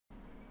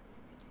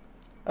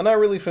I'm not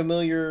really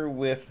familiar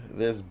with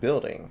this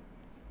building.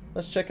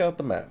 Let's check out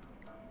the map.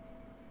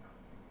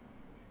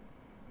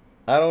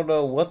 I don't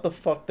know what the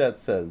fuck that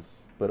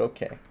says, but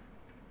okay.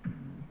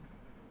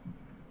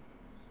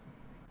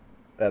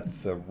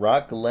 That's a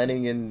rock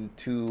landing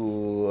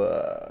into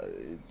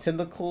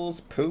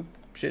tentacles, poop,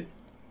 shit,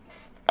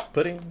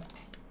 pudding.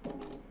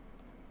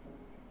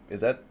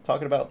 Is that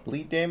talking about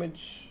bleed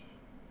damage?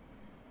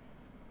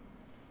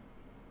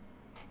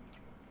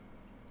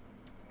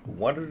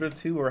 One of the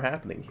two are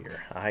happening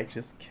here. I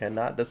just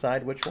cannot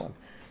decide which one.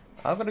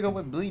 I'm gonna go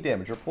with bleed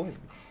damage or poison.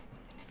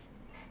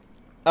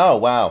 Oh,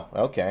 wow.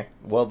 Okay.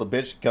 Well, the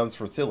bitch comes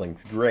for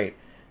ceilings. Great.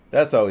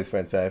 That's always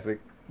fantastic.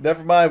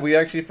 Never mind. We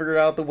actually figured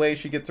out the way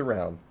she gets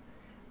around.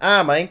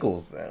 Ah, my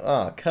ankles.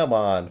 Ah, come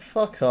on.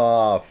 Fuck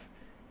off.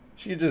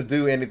 She can just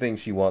do anything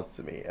she wants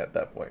to me at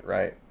that point,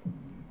 right?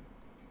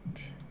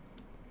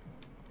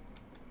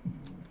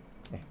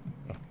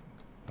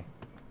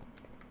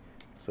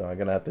 So I'm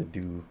gonna have to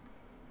do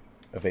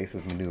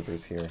evasive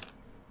maneuvers here.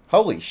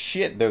 Holy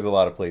shit, there's a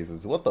lot of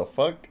places. What the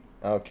fuck?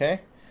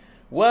 Okay.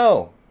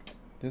 Well,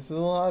 this is a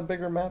lot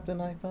bigger map than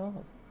I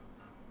thought.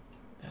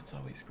 That's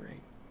always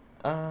great.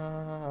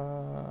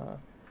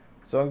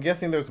 So I'm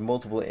guessing there's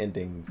multiple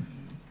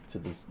endings to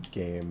this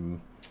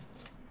game.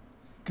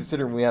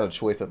 Considering we had a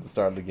choice at the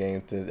start of the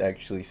game to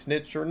actually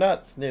snitch or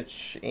not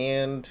snitch,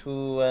 and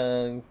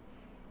to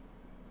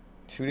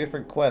two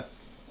different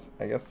quests.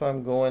 I guess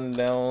I'm going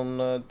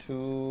down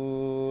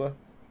to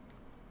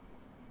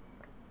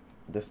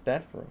the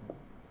staff room.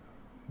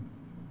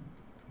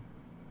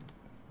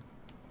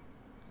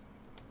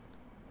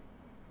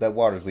 That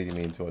water's leading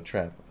me into a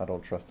trap. I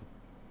don't trust it.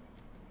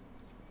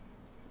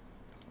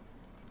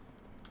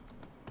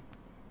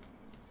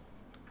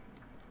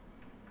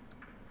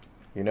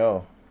 You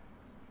know,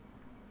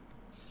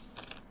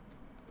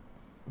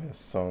 Miss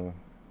Song,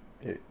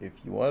 if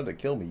you wanted to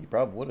kill me, you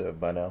probably would have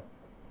by now.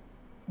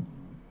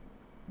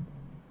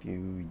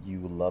 Do you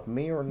love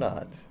me or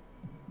not?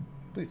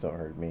 Please don't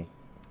hurt me.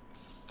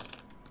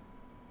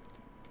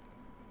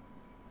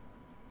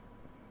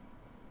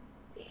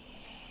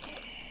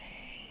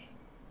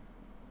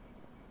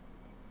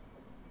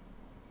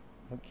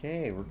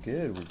 Okay, we're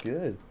good, we're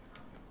good.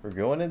 We're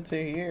going into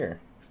here.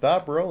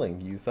 Stop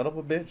rolling, you son of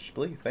a bitch.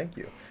 Please, thank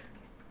you.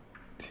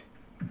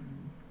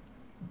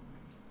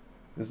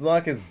 This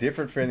lock is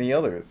different from the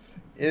others.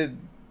 It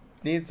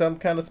needs some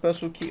kind of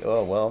special key.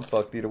 Oh, well, I'm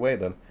fucked either way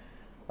then.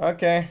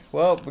 Okay,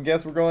 well, I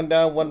guess we're going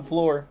down one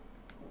floor.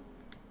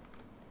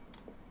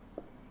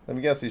 Let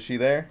me guess, is she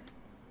there?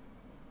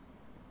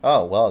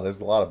 Oh, well,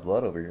 there's a lot of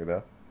blood over here,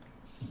 though.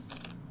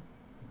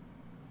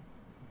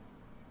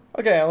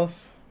 Okay,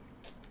 Alice.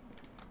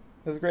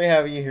 It was great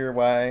having you here.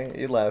 Why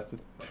it lasted.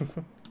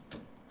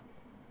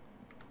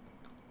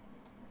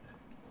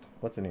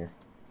 What's in here?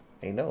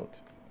 A note.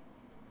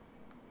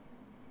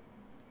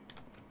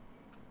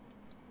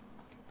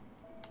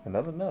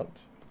 Another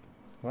note.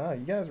 Wow,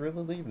 you guys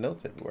really leave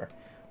notes everywhere.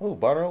 Oh,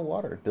 bottled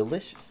water.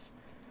 Delicious.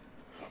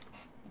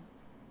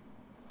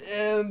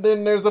 And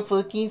then there's a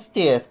fucking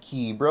staff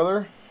key,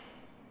 brother.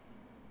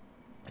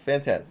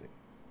 Fantastic.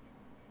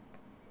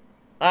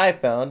 I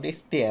found a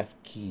staff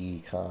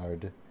key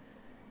card.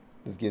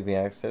 This gives me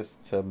access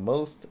to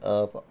most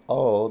of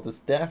all the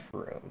staff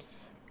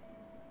rooms.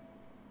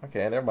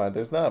 Okay, never mind.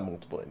 There's not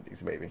multiple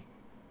endings, maybe.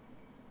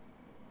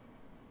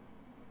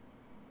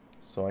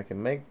 So I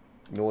can make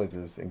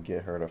noises and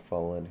get her to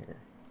fall in here.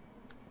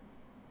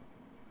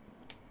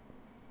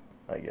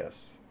 I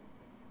guess.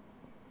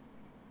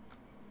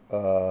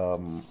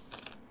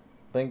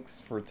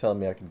 Thanks for telling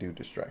me I can do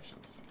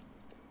distractions.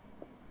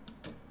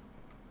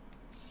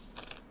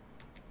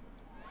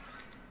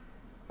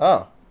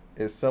 Oh,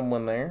 is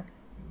someone there?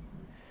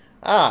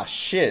 Ah,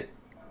 shit.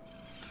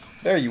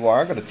 There you are.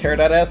 I'm gonna tear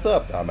that ass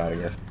up. I'm out of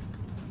here.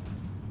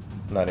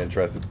 I'm not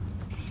interested.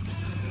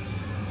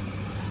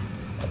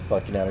 I'm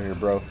fucking out of here,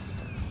 bro.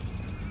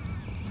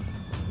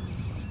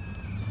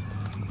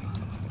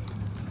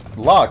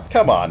 Locked?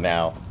 Come on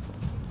now.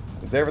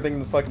 Is everything in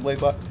this fucking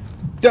place locked?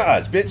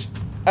 Dodge, bitch!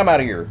 I'm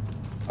out of here.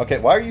 Okay,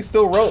 why are you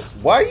still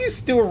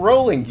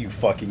rolling, you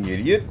fucking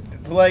idiot?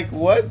 Like,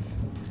 what?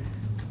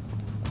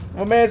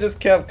 My man just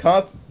kept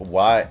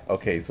Why?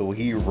 Okay, so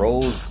he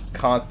rolls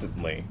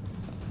constantly.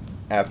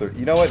 After,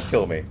 you know what?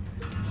 Kill me.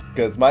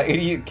 Because my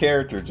idiot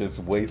character just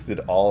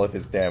wasted all of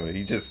his stamina.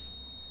 He just...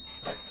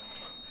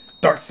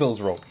 Dark Souls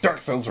roll. Dark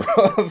Souls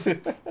rolls.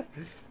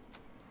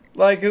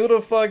 Like, who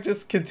the fuck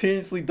just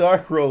continuously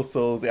Dark Roll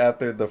Souls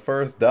after the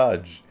first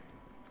dodge?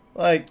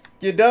 Like,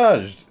 you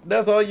dodged.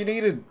 That's all you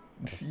needed.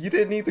 You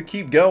didn't need to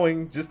keep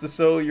going just to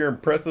show your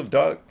impressive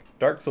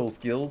Dark Souls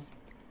skills.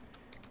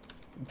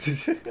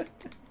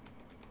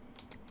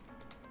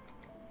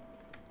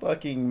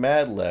 Fucking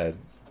mad lad.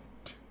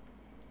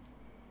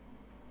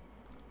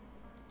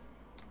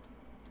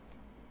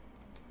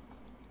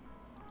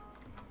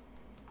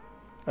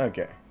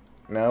 Okay.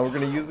 Now we're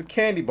gonna use the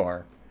candy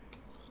bar.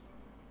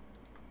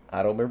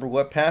 I don't remember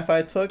what path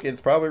I took.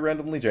 It's probably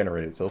randomly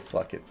generated, so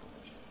fuck it.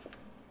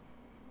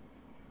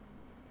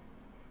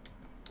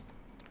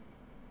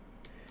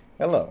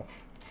 Hello.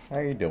 How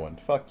you doing?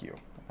 Fuck you.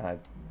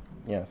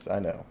 Yes, I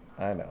know.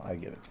 I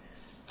get it.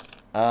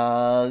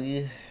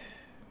 Yeah.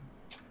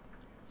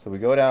 So we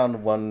go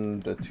down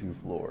 1 to 2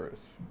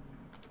 floors.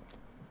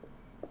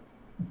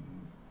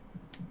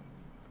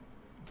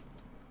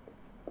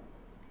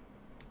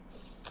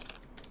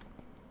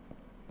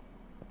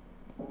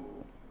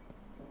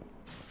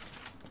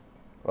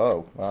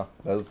 Oh, wow.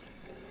 Those.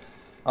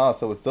 Ah,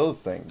 so it's those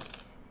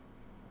things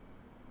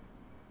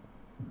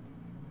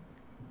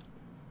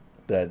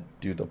that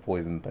do the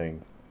poison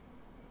thing.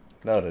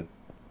 Noted.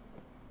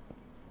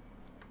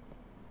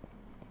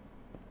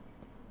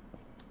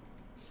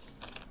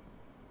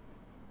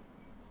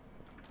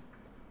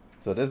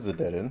 So this is a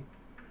dead end.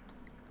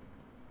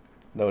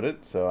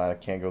 Noted, so I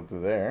can't go through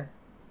there.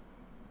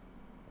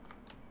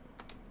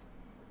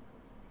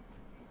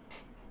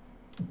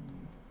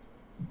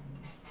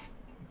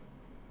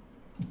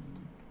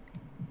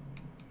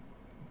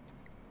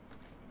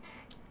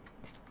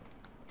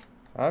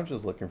 I'm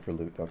just looking for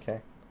loot,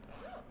 okay?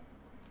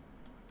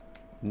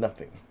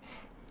 Nothing.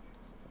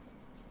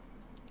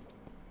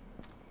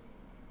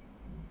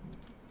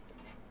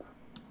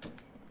 So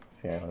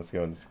yeah, let's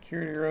go in the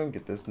security room,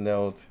 get this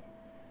note.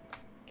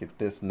 Get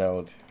this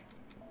note.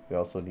 We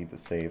also need to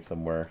save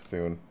somewhere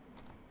soon.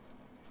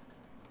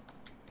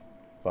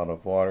 Bottle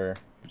of water.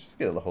 We just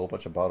get a whole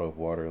bunch of bottle of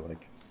water,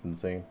 like it's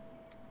insane.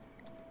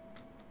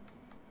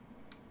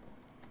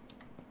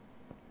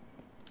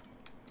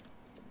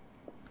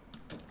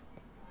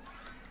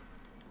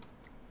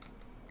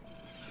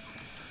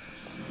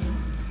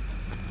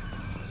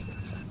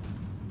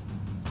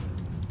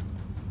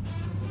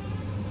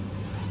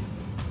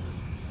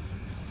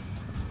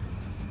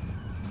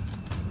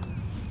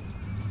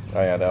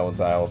 Oh yeah, that one's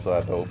I also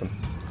have to open.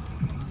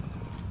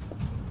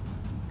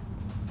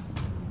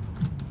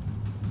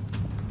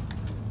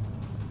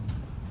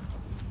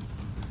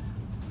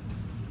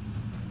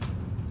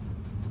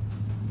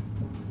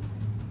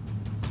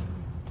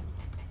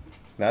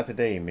 Not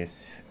today,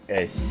 Miss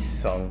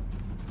S-Song.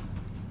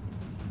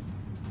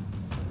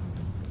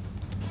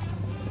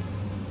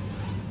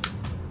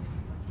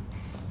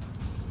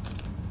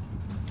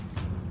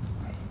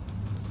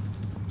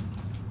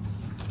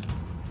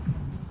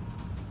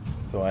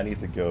 So I need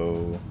to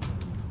go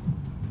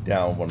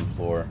down 1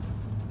 floor.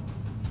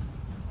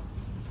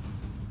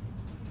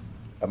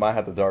 I might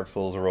have the Dark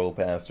Souls roll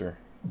past her.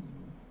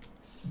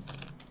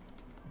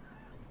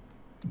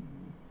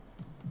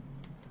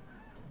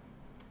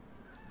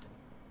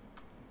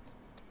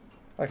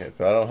 Okay,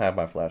 so I don't have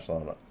my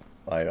flashlight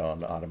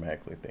on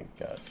automatically, thank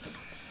God.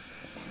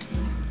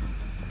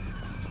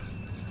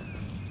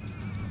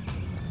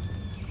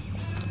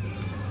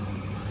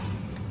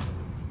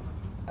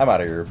 I'm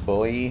out of here,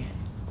 boy.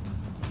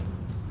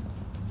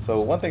 So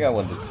one thing I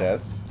wanted to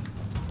test.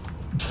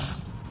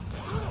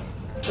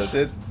 Does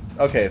it?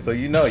 Okay, so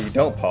you know you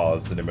don't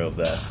pause in the middle of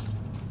that.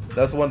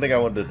 That's one thing I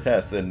wanted to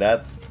test, and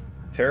that's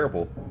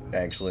terrible,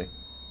 actually.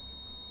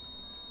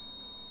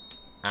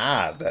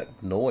 Ah, that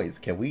noise.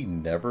 Can we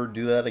never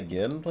do that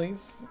again,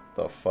 please?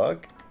 The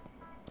fuck?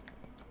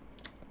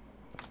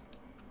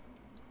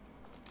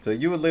 So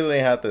you would literally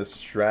have to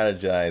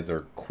strategize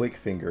or quick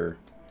finger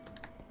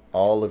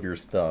all of your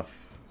stuff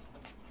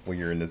when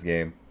you're in this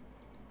game.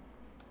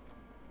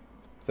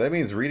 So that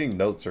means reading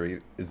notes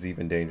is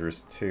even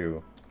dangerous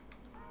too.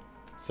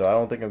 So I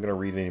don't think I'm going to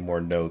read any more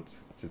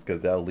notes just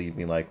because that'll leave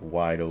me like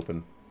wide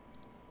open.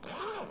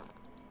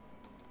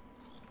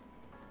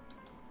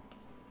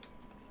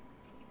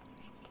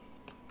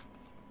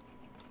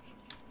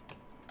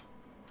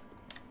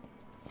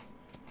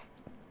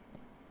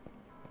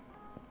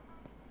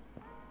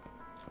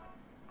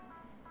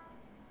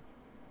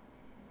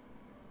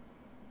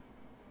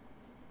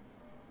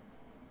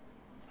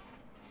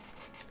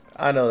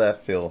 I know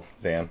that feel,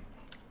 Zan.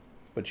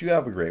 But you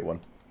have a great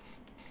one.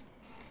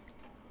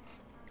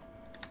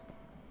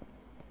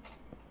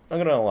 I'm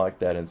gonna unlock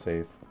that and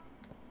save.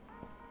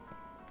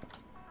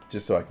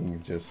 Just so I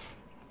can just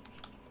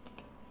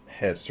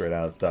head straight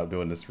out and stop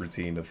doing this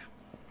routine of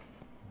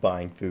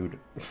buying food.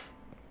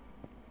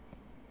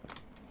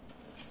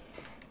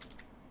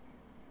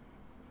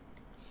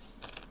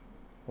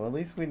 Well, at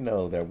least we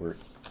know that we're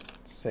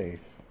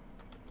safe.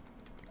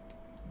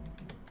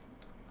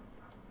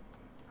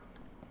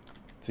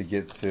 To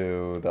get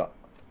to the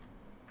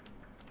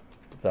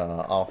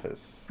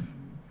office.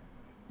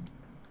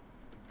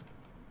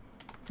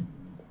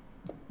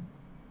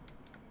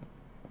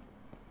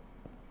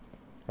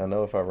 I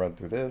know if I run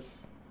through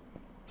this.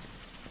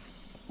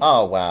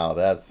 Oh wow,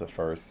 that's the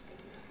first.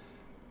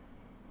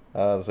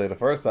 I was say the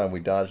first time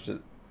we dodged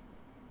it.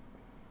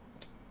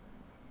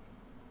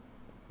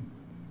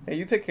 Hey,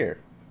 you take care.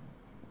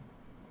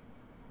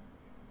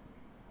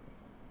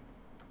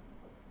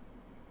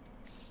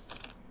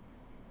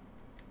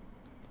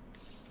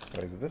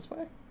 Wait, is it this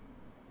way?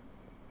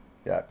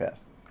 Yeah, I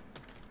passed.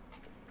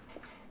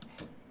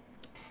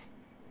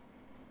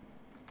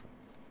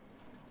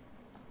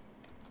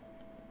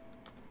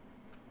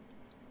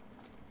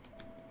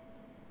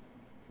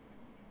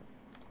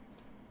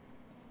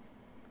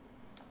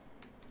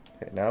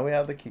 Okay, now we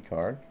have the key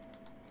card.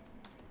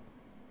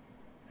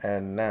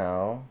 And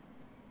now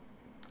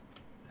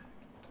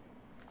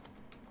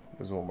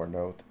there's one more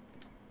note.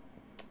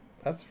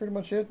 That's pretty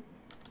much it.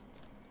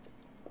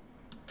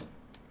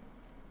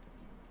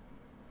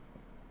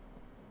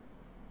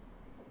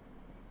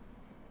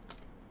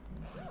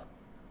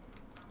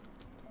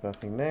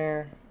 Nothing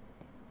there.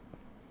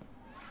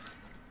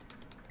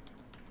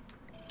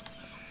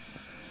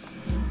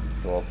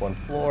 Go up one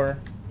floor.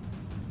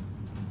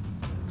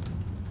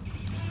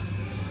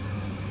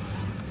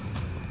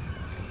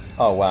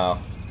 Oh,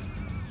 wow.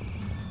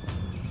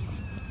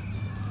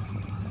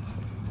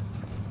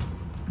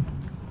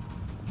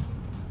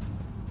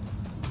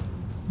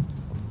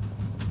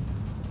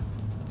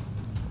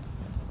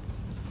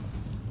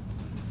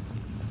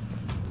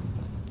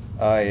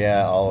 Oh,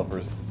 yeah, all of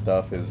her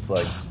stuff is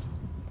like...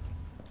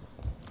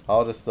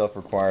 All this stuff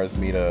requires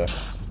me to...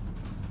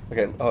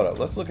 Okay, hold up.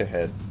 Let's look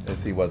ahead and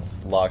see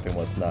what's locked and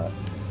what's not.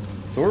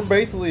 So we're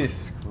basically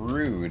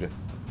screwed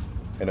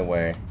in a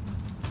way.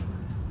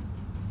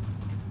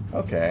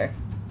 Okay.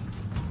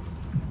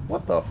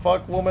 What the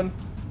fuck, woman?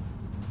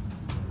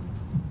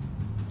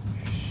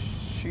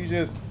 She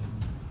just...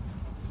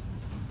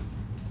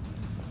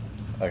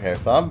 Okay,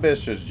 some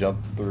bitch just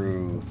jumped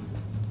through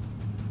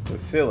the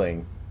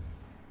ceiling.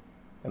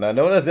 And I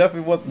know that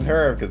definitely wasn't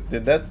her, because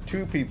that's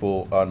two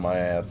people on my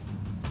ass.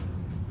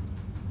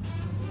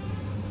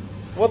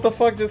 What the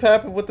fuck just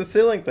happened with the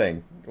ceiling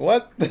thing?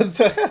 What?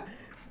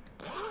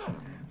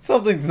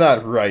 Something's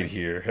not right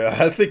here.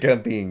 I think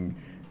I'm being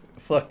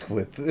fucked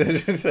with,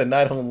 and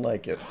I don't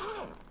like it.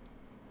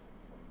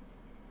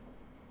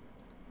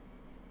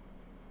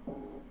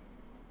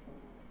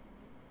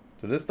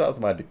 So this stops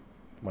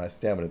my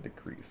stamina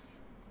decrease.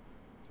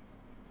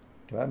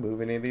 Can I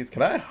move any of these?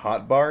 Can I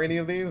hotbar any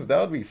of these? That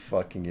would be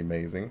fucking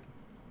amazing.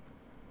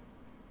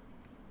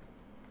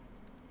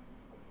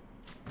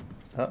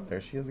 Oh,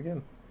 there she is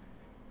again.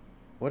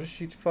 What is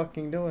she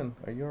fucking doing?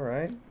 Are you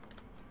alright?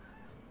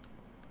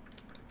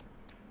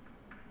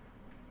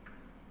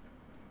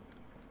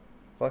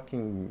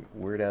 Fucking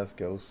weird ass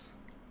ghosts.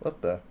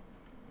 What the?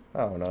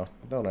 I don't know.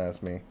 Don't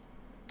ask me.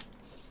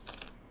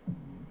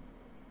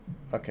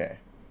 Okay.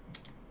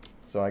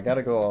 So I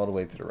gotta go all the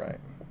way to the right.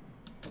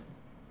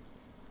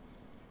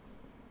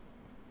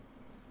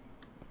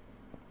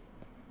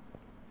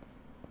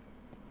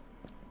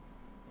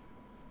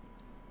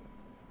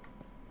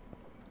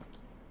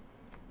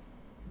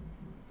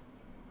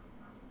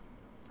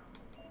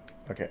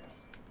 Okay.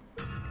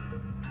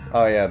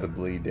 Oh yeah, the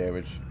bleed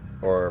damage.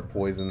 Or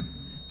poison.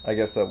 I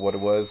guess that's what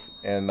it was.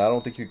 And I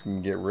don't think you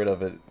can get rid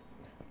of it.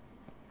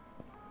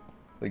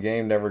 The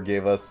game never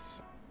gave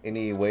us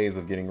any ways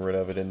of getting rid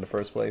of it in the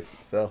first place.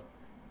 So,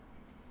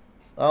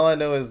 all I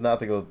know is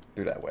not to go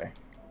through that way.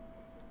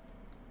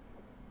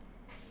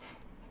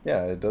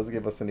 Yeah, it does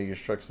give us any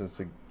instructions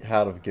to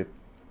how to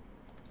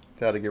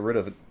get rid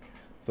of it.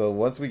 So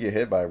once we get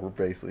hit by it, we're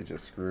basically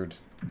just screwed.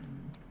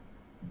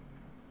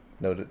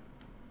 Noted.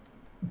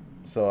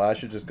 So I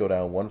should just go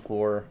down one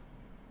floor,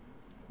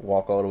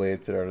 walk all the way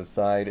to the other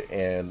side,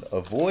 and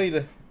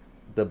avoid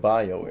the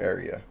bio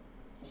area.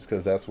 Just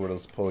because that's where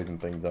those poison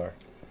things are.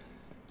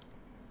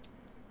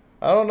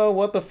 I don't know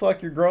what the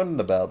fuck you're groaning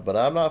about, but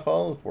I'm not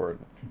falling for it.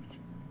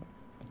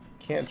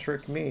 Can't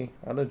trick me.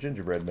 I'm a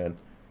gingerbread man.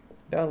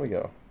 Down we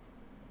go.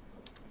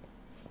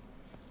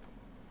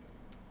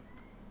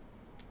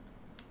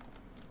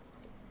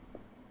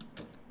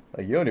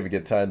 Like, you don't even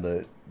get time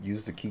to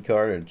use the key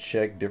card and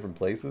check different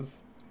places.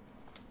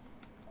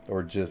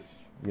 Or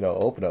just, you know,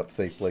 open up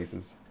safe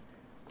places.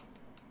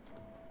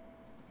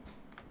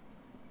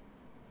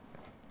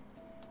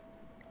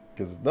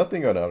 Because there's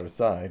nothing on the other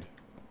side.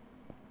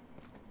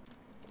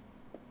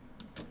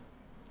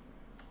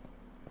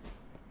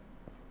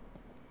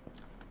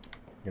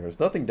 Yeah, there's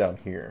nothing down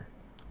here.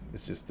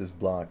 It's just this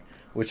block.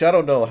 Which I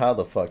don't know how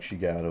the fuck she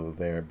got over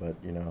there, but,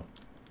 you know.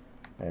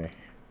 Hey.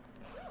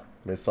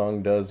 Miss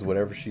Song does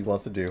whatever she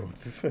wants to do.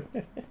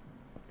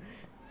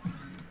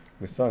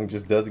 Miss Song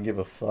just doesn't give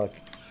a fuck.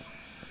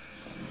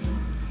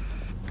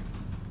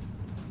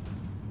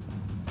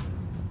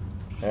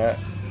 Yeah.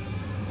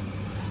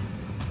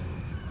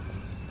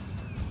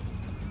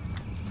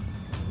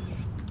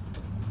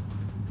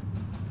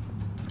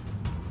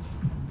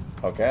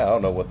 Okay, I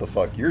don't know what the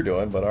fuck you're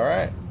doing, but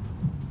alright.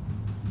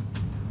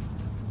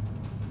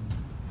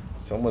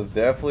 Someone's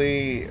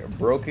definitely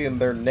broken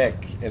their neck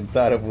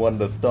inside of one of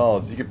the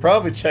stalls. You could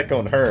probably check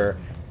on her.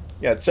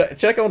 Yeah,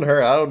 check on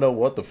her. I don't know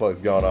what the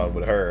fuck's going on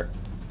with her.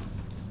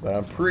 But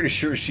I'm pretty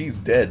sure she's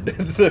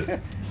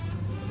dead.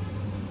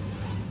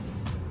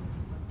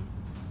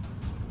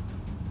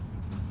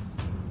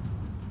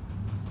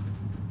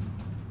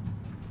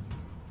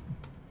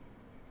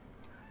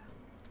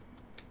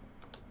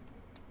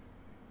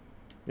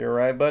 You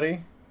alright,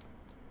 buddy?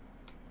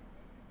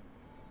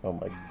 Oh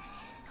my...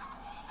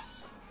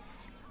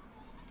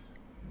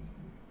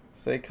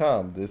 Stay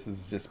calm. This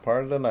is just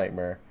part of the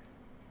nightmare.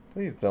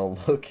 Please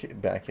don't look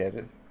back at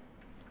it.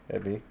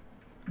 Abby.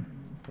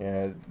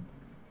 Yeah, it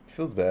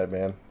feels bad,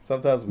 man.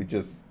 Sometimes we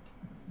just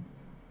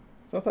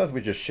Sometimes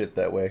we just shit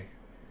that way.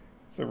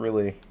 It's a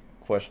really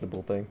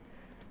questionable thing.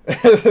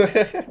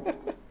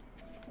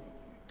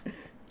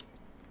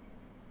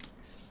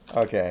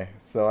 Okay,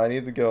 so I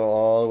need to go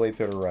all the way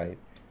to the right.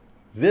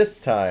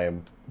 This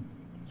time,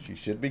 she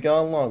should be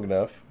gone long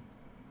enough.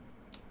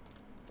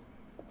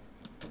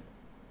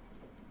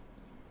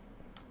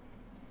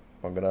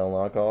 I'm gonna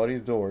unlock all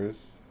these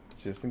doors,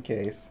 just in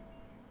case.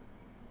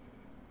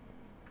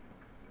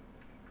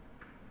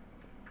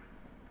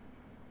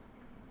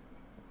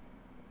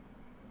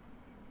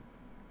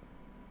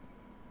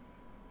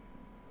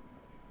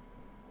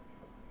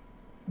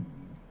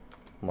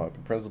 Unlock the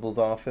principal's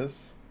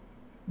office.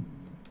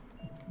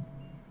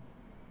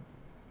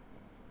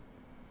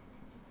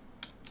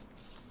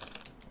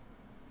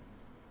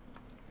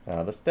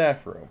 Now the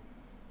staff room.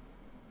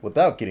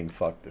 Without getting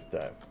fucked this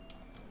time.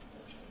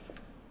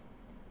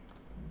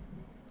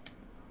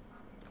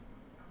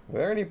 Are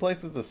there any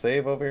places to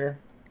save over here?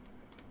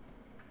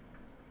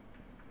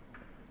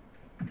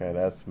 Okay,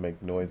 that's to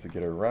make noise to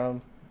get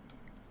around.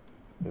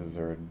 This is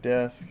our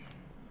desk.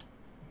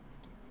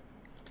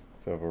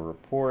 Several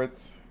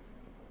reports.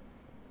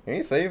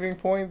 Any saving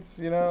points,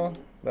 you know?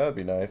 That would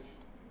be nice.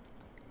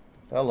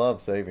 I love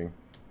saving.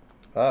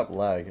 Ah,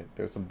 lag.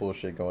 There's some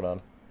bullshit going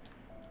on.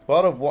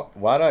 Bottle of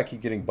why do I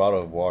keep getting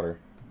bottle of water?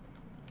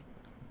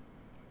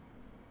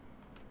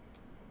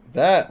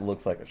 That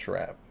looks like a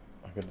trap.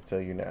 I'm going to tell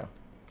you now.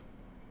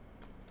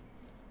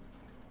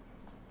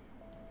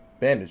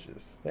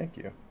 Bandages. Thank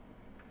you.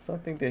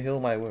 Something to heal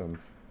my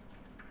wounds.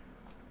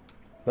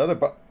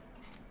 Another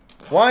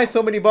Why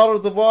so many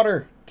bottles of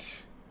water?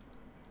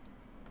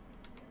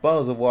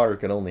 Bottles of water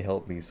can only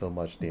help me so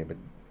much, damn it.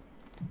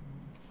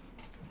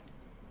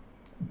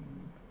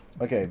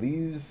 Okay,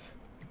 these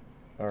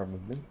are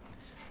movement.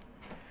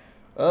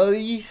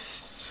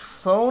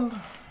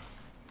 Phone?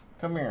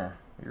 Come here.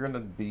 You're gonna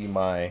be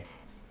my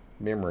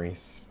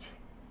memories.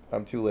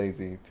 I'm too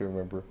lazy to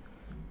remember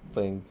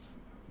things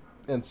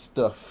and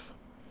stuff.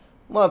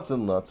 Lots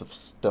and lots of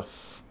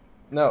stuff.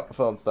 No,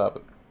 phone, stop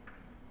it.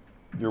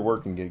 You're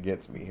working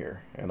against me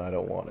here, and I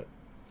don't want it.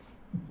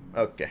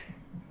 Okay.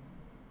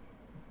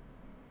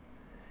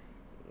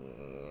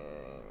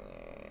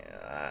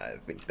 I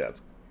think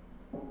that's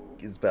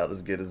about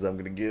as good as I'm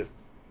gonna get.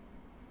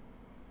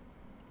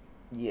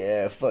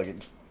 Yeah, fuck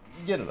it.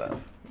 Get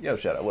enough. Yo,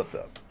 Shadow, what's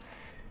up?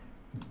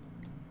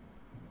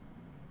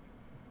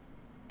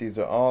 These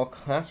are all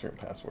classroom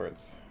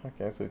passwords.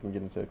 Okay, so we can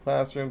get into the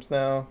classrooms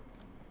now.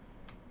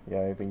 You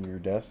got anything in your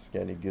desk?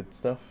 Got any good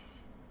stuff?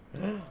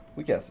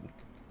 We got some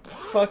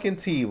fucking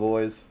tea,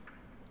 boys.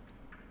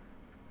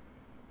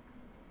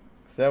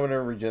 Stamina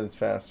regens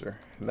faster.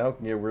 Now we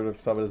can get rid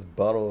of some of this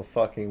bottle of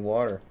fucking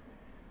water.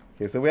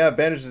 Okay, so we have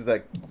bandages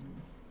that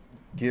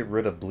get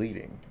rid of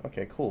bleeding.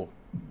 Okay, cool.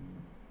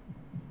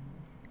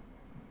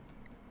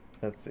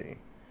 Let's see.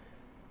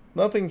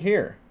 Nothing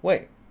here.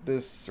 Wait,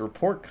 this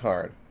report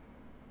card.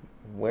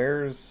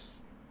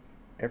 Where's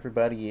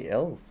everybody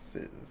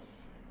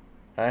else's?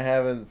 I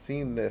haven't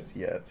seen this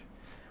yet.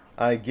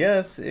 I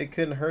guess it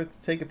couldn't hurt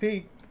to take a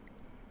peek.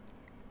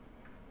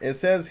 It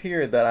says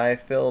here that I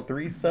failed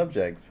 3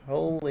 subjects.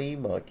 Holy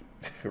monkey.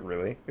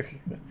 Really?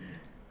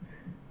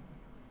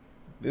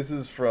 This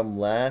is from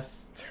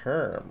last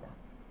term.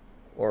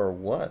 Or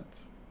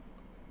what?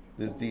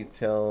 This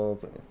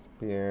details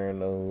spare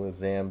no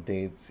exam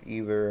dates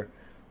either.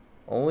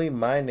 Only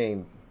my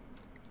name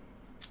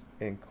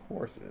in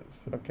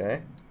courses.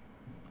 Okay.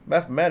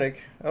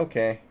 Mathematic.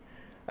 Okay.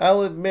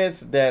 I'll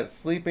admit that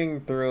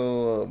sleeping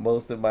through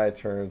most of my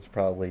terms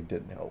probably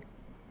didn't help.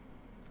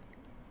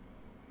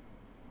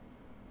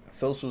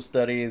 Social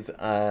studies,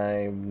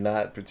 I'm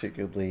not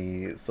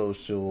particularly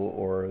social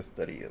or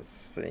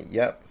studious.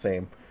 Yep,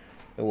 same.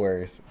 No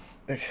worries.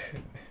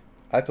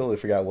 I totally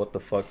forgot what the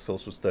fuck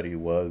social study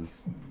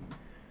was.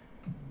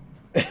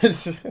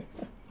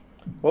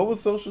 What was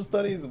social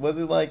studies? Was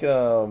it like, I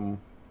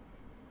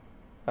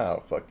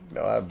don't fucking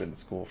know. I've been to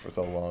school for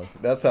so long.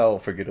 That's how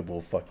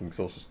forgettable fucking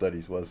social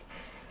studies was.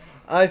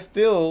 I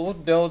still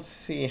don't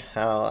see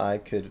how I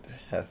could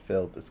have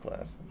failed this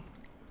class.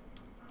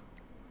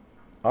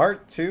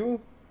 Art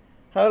 2?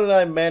 How did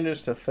I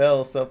manage to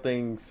fail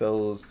something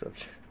so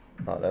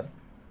Oh,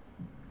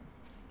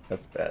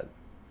 that's bad.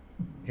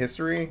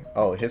 History?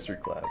 Oh, history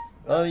class.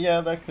 Oh,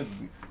 yeah, that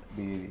could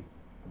be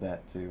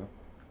that too.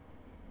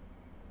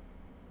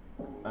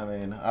 I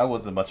mean, I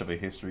wasn't much of a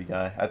history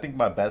guy. I think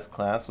my best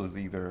class was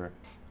either...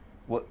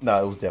 Well,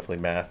 no, it was definitely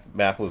math.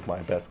 Math was my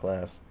best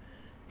class.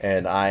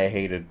 And I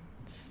hated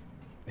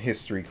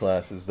history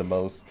classes the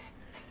most.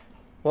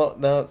 Well,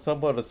 no,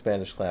 somewhat of a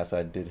Spanish class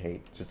I did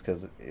hate, just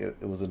because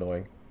it was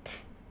annoying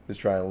to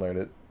try and learn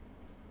it.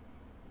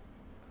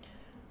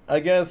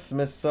 I guess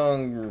Miss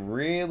Sung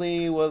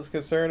really was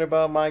concerned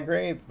about my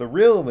grades. The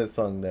real Miss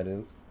Sung, that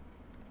is.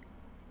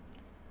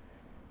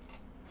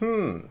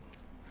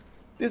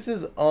 This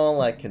is all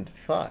I can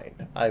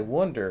find. I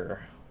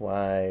wonder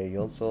why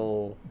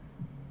Yonsol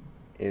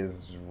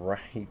is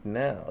right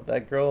now.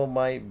 That girl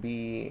might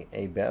be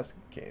a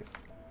basket case.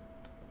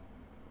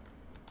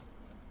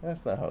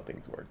 That's not how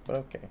things work, but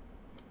okay.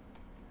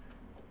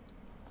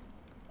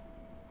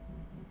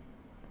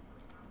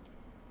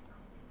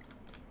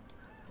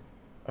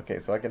 Okay,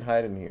 so I can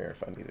hide in here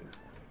if I need it.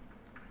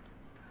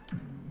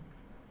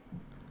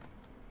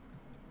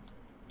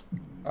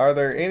 Are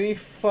there any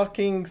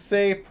fucking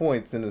save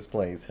points in this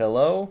place?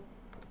 Hello?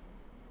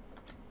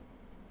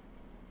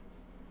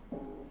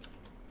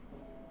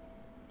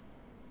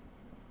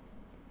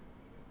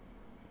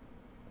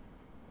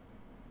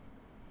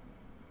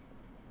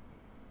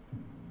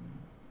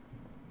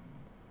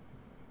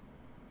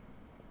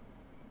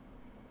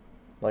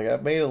 Like,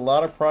 I've made a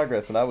lot of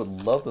progress, and I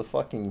would love to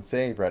fucking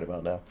save right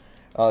about now.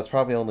 It's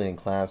probably only in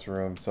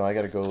classroom, so I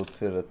gotta go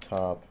to the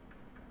top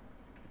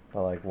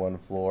by, like, one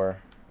floor.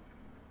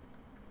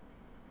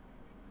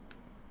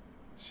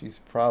 She's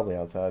probably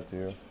outside,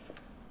 too.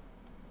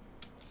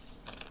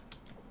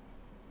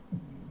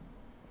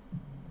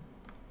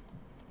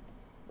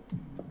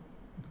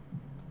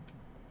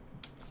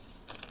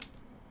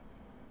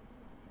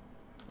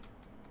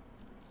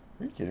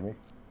 Are you kidding me?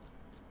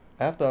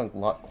 I have to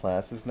unlock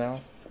classes now?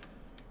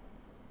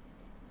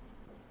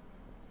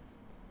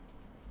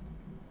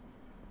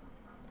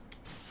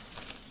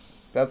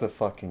 That's a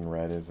fucking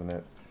red, isn't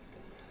it?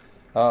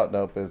 Oh,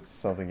 nope, it's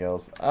something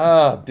else.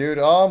 Ah, dude,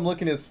 all I'm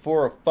looking is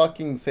for a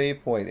fucking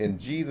save point, and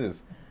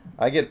Jesus,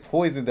 I get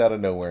poisoned out of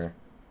nowhere.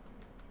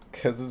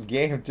 Because this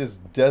game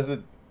just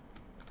doesn't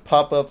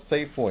pop up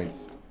save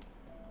points.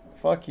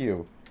 Fuck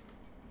you.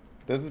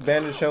 Does this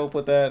bandage help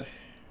with that?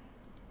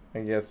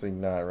 I'm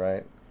guessing not,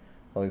 right?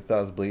 Only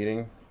stops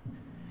bleeding.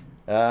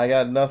 I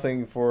got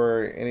nothing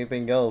for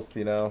anything else,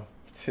 you know.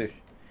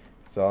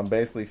 So I'm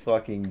basically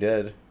fucking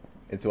dead.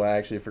 Until I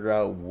actually figure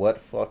out what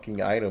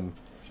fucking item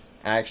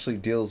actually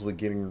deals with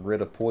getting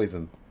rid of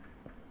poison.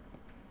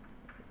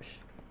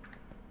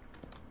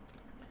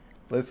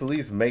 Let's at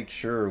least make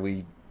sure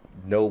we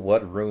know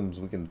what rooms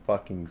we can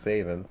fucking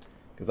save in.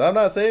 Because I'm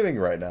not saving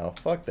right now.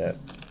 Fuck that.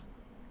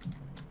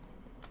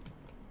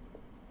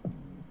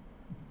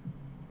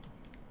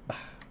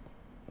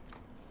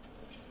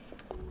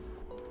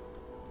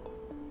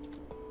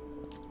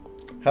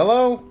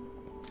 Hello?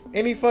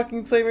 Any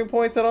fucking saving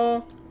points at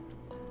all?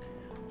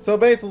 So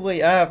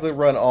basically, I have to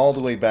run all the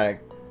way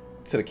back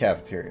to the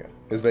cafeteria.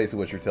 Is basically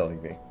what you're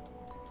telling me.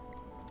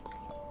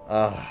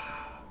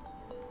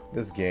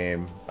 This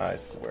game, I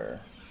swear.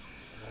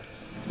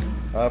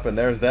 Up, and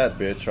there's that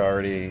bitch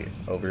already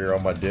over here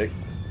on my dick.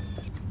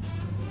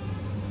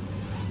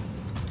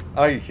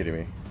 Are you kidding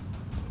me?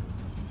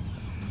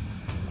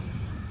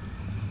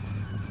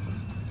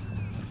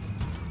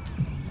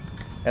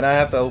 And I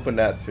have to open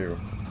that too.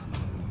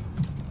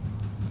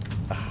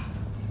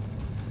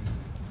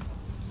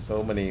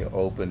 So many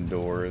open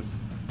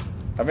doors.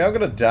 I mean, I'm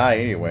gonna die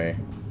anyway.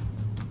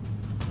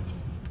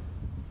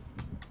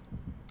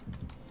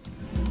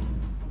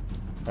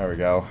 There we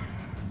go.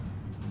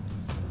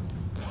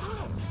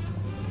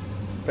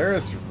 There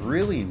is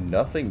really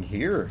nothing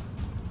here.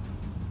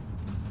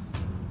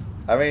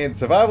 I mean,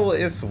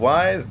 survivalist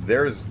wise,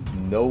 there's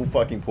no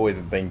fucking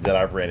poison things that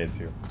I've ran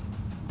into.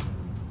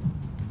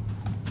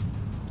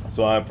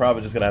 So I'm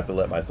probably just gonna have to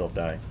let myself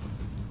die.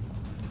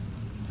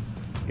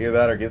 Either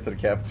that or get to the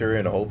cafeteria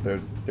and hope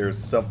there's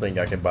something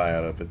I can buy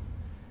out of it.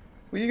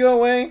 Will you go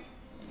away?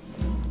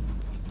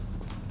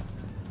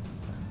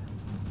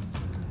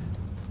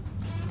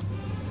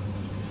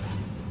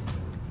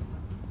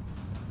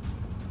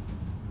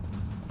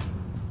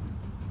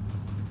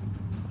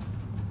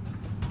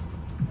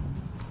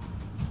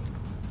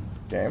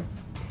 Okay.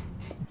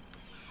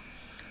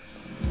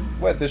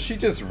 What, does she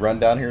just run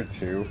down here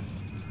too?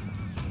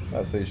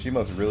 I say she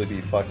must really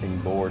be fucking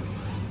bored.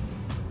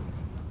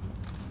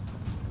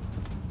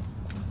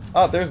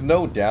 Oh, there's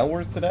no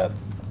downwards to that?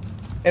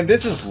 And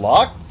this is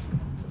locked?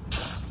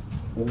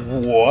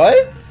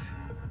 What?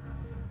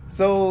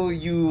 So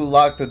you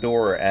locked the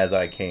door as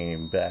I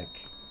came back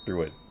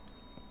through it.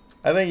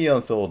 I think Young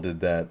Soul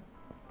did that.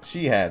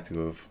 She had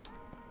to have.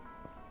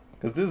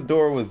 Because this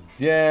door was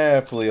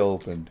definitely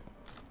opened.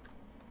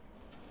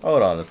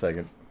 Hold on a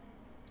second.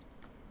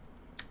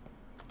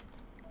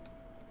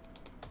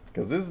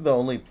 Because this is the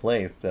only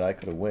place that I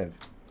could have went.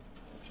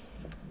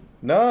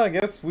 No, I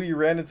guess we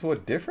ran into a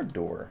different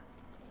door.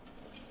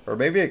 Or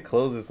maybe it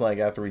closes like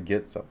after we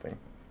get something.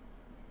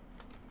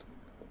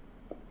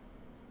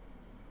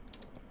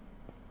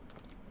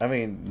 I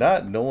mean,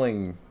 not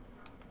knowing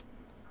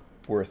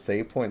where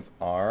save points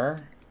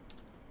are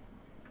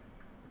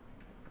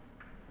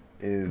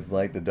is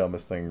like the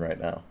dumbest thing right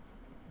now.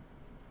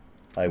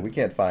 Like, we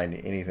can't find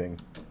anything.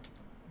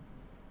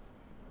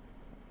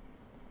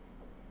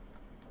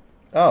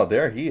 Oh,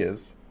 there he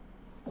is.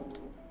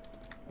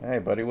 Hey,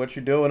 buddy, what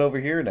you doing over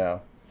here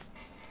now?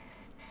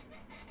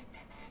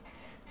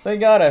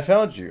 Thank God I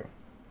found you.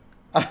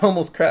 I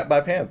almost crapped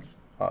my pants.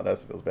 Oh, that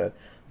feels bad.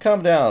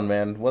 Calm down,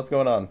 man. What's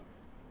going on?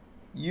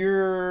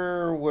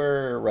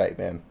 We're right,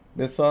 man.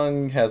 Miss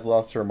Sung has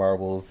lost her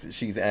marbles.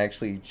 She's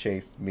actually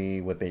chased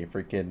me with a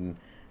freaking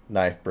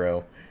knife,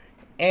 bro.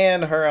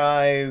 And her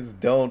eyes,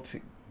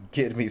 don't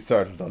get me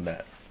started on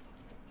that.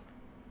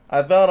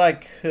 I thought I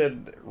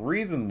could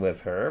reason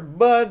with her,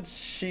 but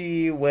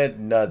she went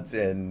nuts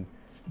and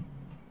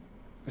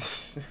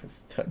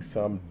Stuck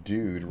some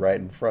dude right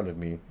in front of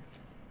me.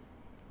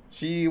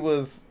 She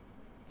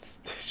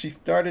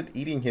started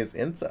eating his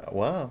inside.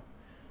 Wow.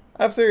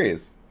 I'm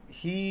serious.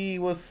 He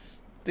was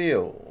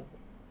still...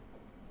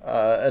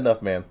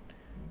 enough, man.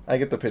 I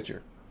get the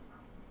picture.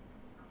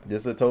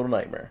 This is a total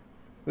nightmare.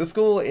 The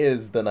school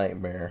is the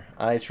nightmare.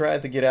 I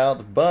tried to get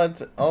out,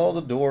 but all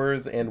the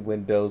doors and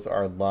windows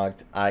are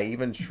locked. I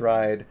even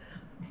tried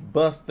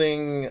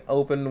busting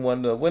open one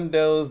of the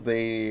windows.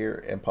 They're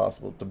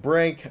impossible to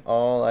break.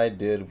 All I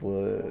did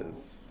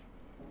was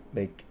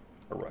make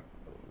a ruckus.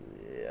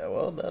 Yeah,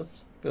 well, that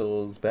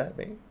feels bad,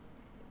 man.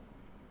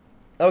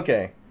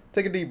 Okay,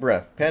 take a deep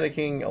breath.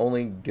 Panicking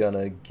only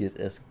gonna get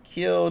us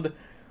killed.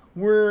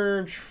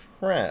 We're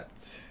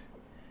trapped.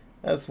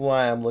 That's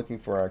why I'm looking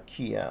for our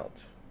key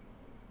out.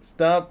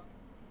 Stop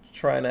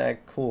trying to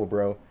act cool,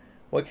 bro.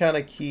 What kind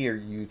of key are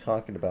you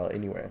talking about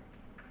anyway?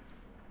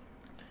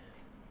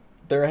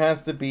 There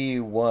has to be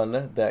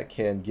one that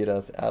can get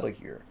us out of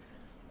here.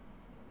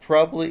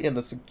 Probably in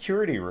the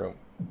security room.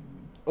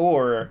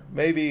 Or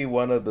maybe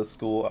one of the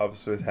school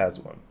officers has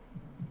one.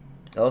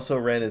 I also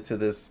ran into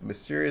this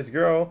mysterious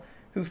girl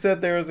who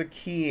said there was a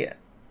key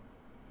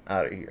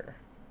out of here.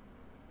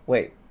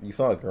 Wait, you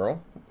saw a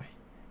girl?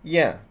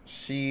 Yeah,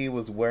 she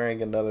was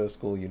wearing another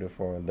school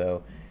uniform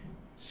though.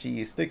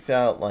 She sticks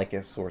out like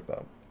a sore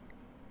thumb.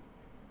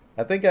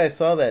 I think I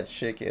saw that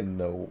chick in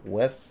the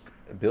west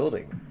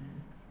building.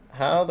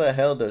 How the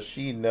hell does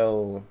she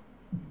know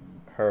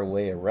her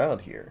way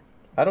around here?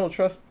 I don't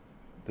trust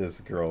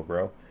this girl,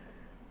 bro.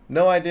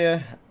 No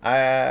idea.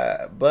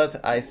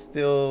 But I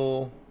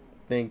still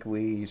think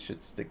we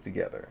should stick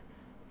together.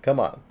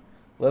 Come on.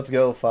 Let's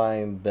go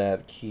find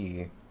that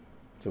key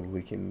so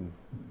we can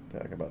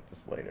talk about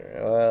this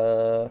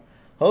later.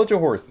 Hold your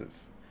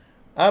horses.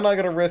 I'm not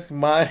gonna risk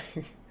not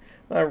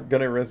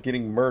gonna risk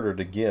getting murdered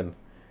again.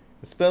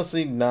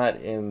 Especially not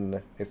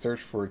in a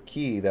search for a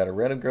key that a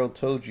random girl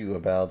told you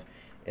about.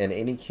 In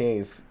any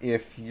case,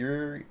 if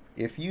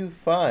you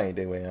find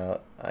a way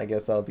out, I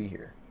guess I'll be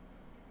here.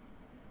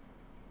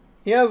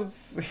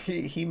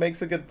 He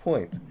makes a good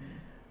point.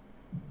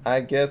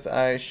 I guess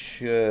I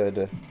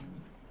should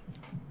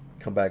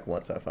come back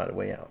once I find a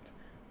way out.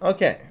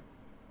 Okay.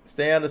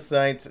 Stay out of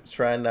sight.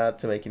 Try not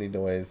to make any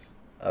noise.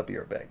 I'll be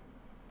right back.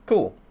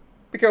 Cool.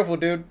 Be careful,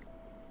 dude.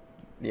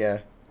 Yeah.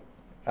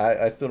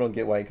 I still don't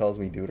get why he calls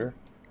me duder.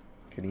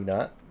 Can he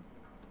not?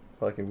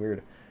 Fucking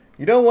weird.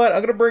 You know what?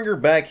 I'm gonna bring her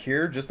back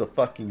here just to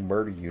fucking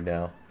murder you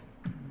now.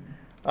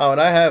 Oh, and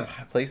I have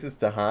places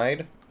to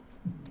hide.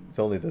 It's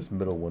only this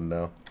middle one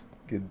though.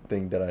 Good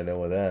thing that I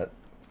know of that.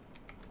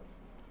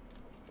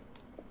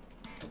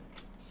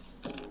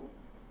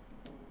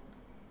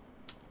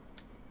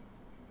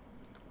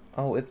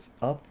 Oh, it's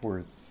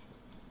upwards.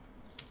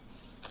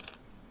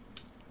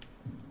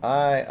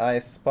 I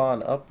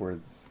spawn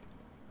upwards.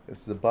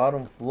 It's the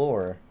bottom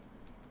floor.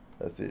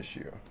 That's the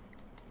issue.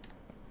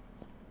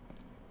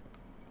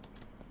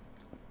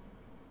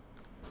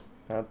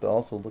 I have to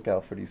also look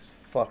out for these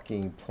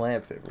fucking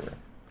plants everywhere.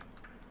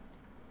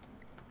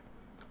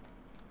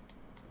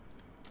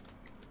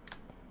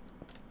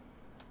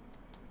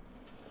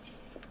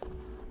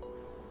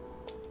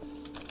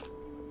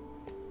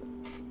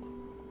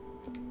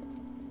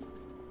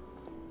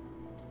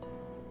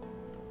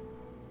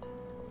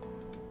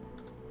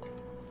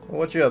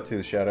 What you up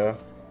to, Shadow?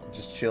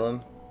 Just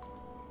chilling?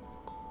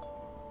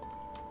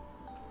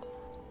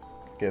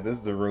 Okay, this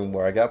is the room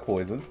where I got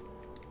poisoned.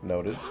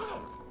 Noted.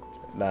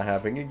 Not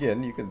happening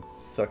again. You can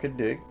suck a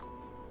dick.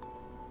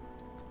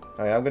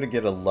 Alright, I'm gonna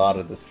get a lot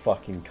of this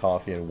fucking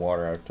coffee and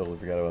water. I totally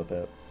forgot about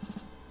that.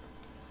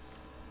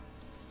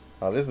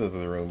 Oh, this is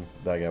the room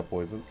that I got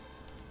poisoned.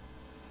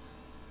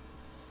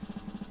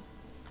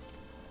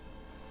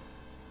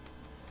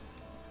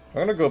 I'm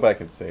gonna go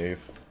back and save.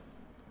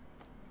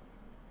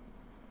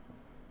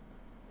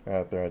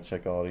 After I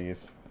check all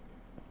these.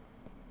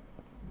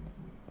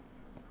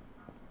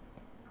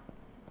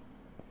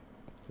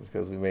 Just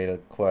because we made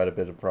quite a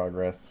bit of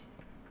progress.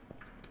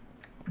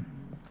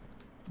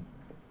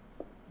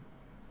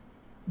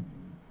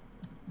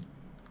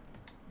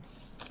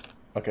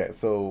 Okay,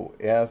 so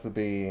it has to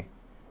be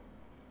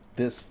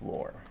this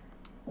floor.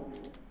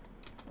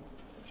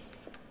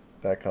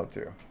 That come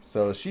to.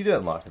 So she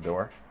didn't lock the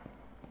door.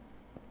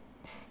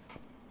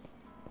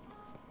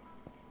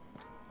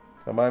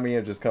 Remind me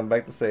of just come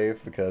back to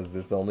save because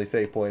this is the only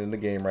save point in the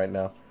game right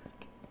now.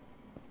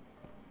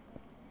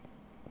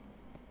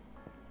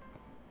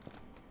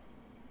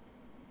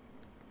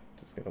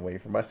 Just gonna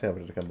wait for my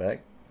stamina to come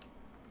back.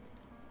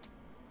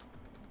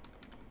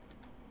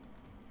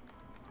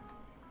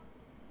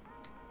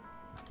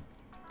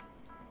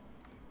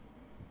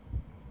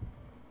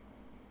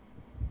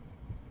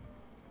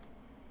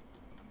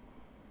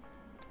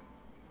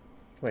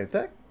 Wait,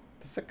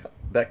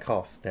 that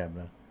costs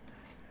stamina.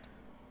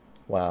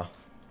 Wow.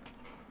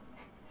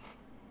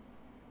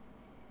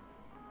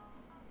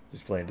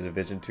 Just playing the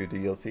Division 2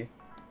 DLC.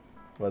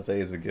 Let's say,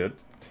 is it good?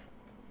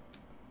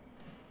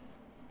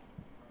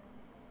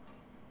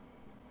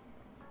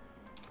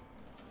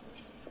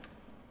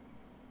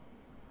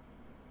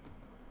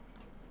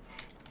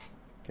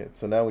 Okay,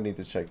 so now we need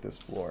to check this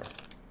floor.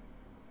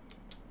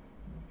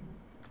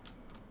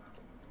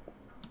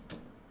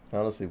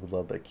 Honestly, would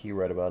love that key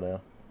right about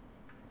now.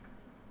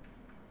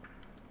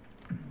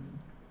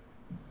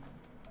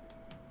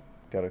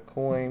 Got a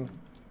coin.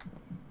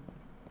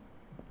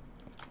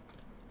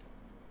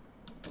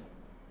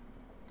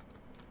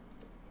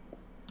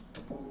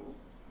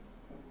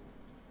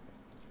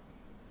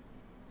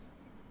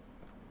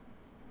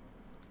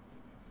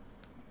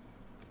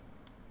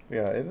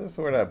 Yeah, is this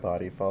where that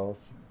body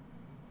falls?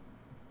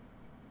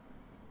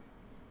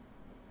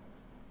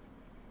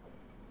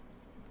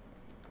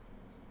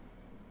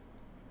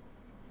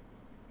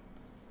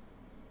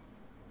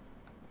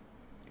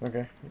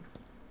 Okay.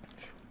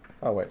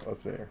 Oh wait,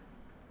 let's see here.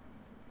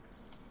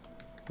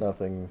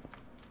 Nothing.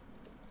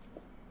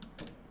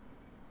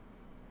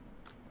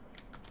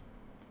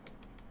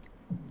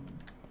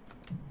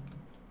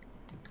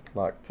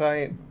 Locked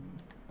tight.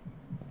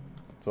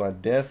 So I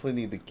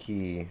definitely need the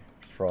key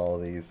for all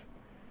of these.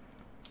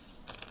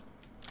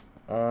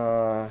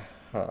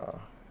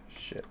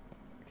 Shit.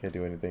 Can't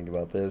do anything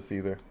about this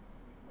either.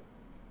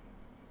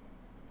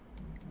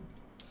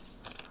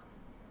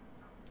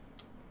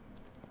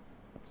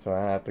 So I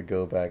have to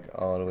go back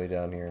all the way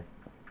down here.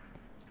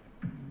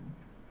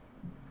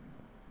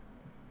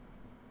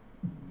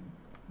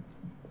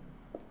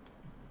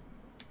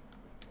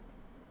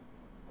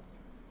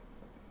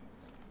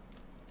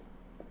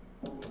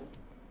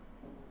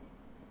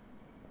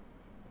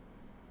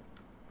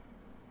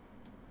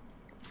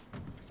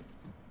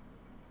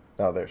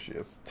 Oh, there she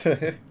is.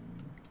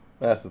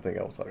 That's the thing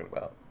I was talking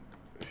about.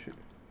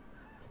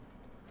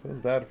 Feels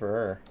bad for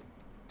her.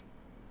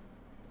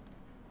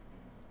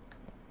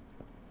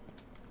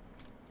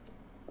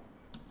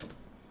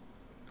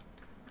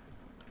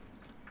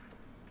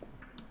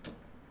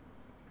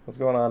 What's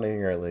going on in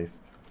here at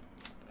least?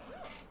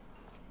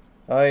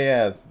 Oh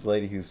yeah, it's the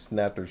lady who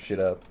snapped her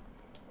shit up.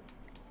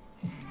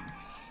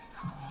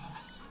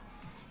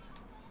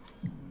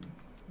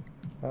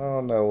 I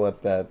don't know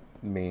what that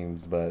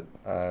means, but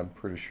I'm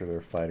pretty sure they're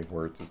fighting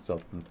words or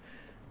something.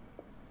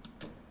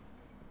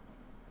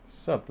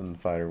 Something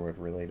fighter word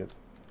related.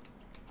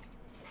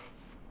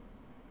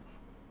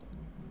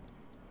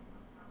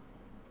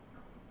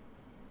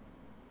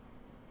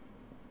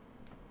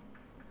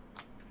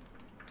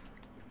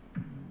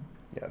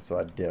 Yeah, so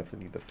I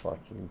definitely need the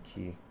fucking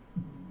key.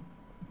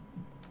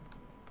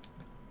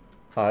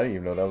 Oh, I didn't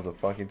even know that was a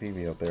fucking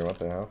TV up there. What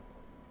the hell?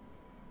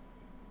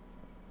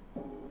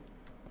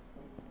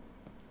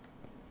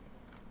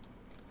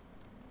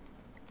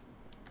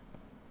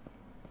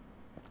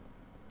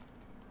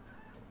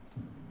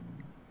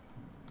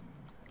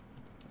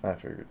 I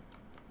figured.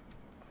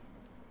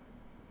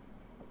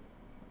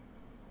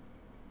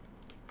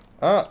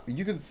 Ah,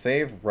 you can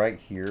save right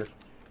here.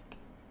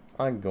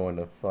 I'm going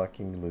to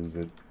fucking lose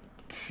it.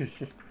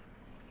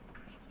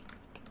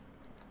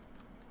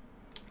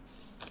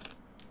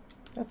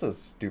 That's a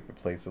stupid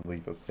place to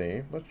leave a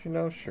save, but you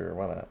know, sure,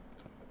 why not?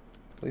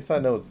 At least I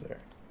know it's there.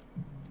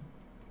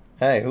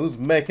 Hey, who's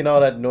making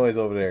all that noise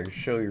over there?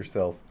 Show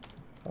yourself.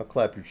 I'll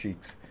clap your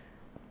cheeks.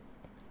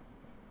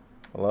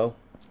 Hello?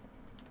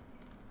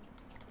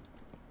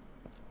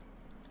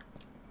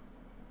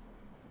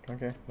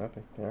 Okay,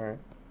 nothing. Alright.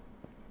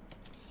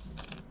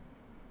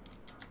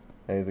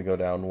 I need to go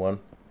down one.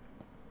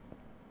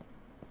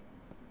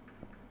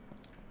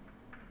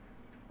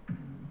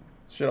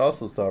 Should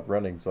also stop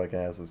running so I can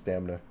have some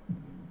stamina.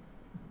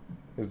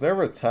 Is there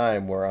ever a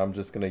time where I'm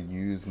just gonna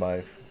use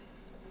my...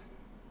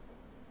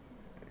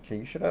 Can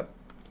you shut up?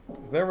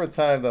 Is there ever a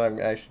time that I'm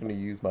actually gonna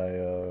use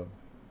my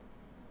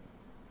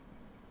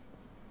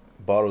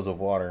bottles of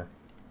water?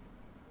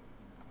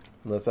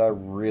 Unless I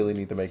really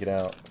need to make it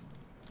out.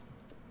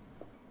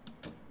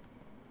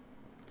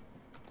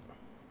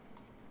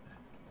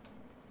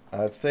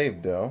 I've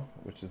saved though,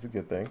 which is a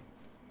good thing.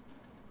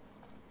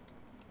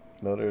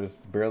 No,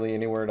 there's barely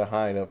anywhere to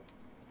hide up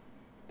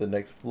the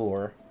next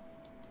floor.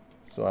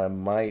 So I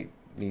might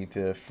need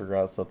to figure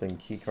out something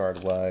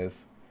keycard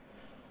wise.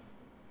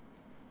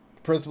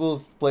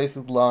 Principal's place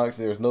is locked.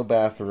 There's no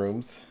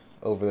bathrooms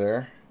over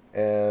there.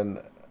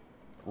 And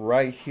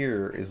right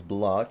here is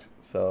blocked.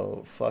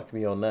 So fuck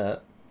me on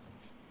that.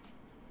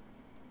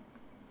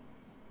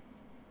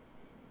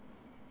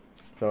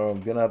 So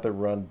I'm gonna have to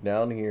run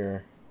down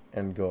here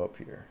and go up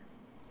here.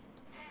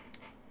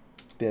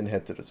 Then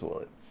head to the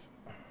toilets.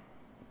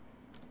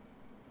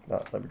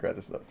 No, let me grab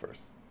this up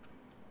first.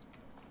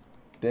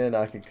 Then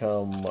I can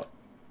come...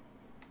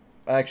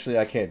 Actually,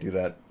 I can't do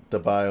that. The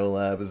bio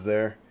lab is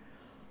there.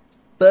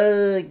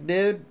 Fuck,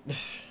 dude.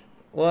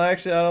 Well,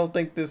 actually, I don't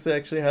think this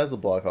actually has a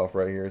block off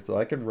right here, so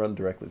I can run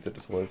directly to the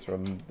toilets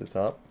from the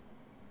top.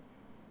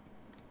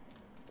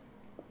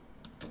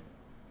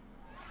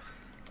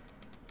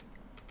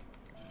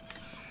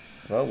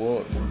 Well,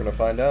 we're gonna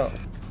find out.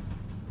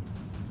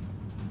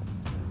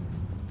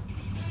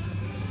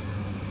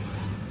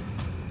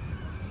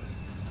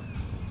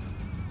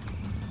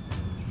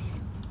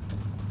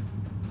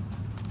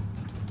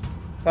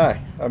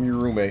 Hi, I'm your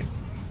roommate.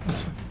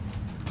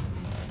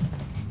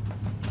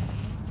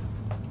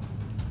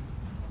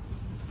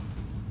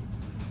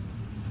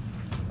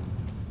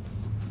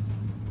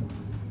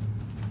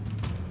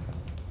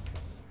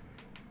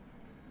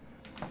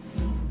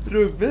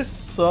 Dude, this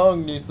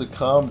song needs to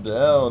calm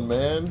down,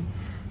 man.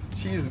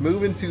 She's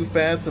moving too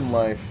fast in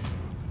life.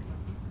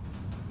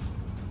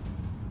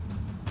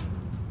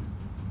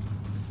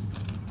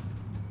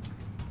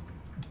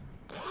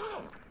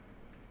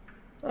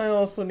 I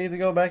also need to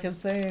go back and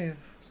save,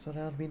 so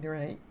that'll be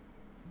right.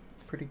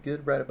 Pretty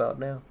good right about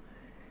now.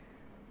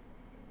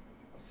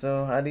 So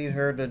I need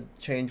her to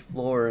change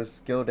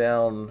floors, go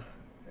down,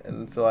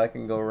 and so I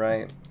can go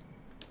right.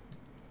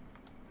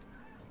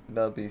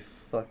 That'd be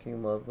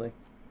fucking lovely.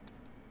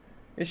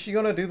 Is she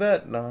gonna do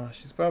that? Nah,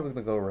 she's probably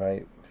gonna go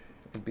right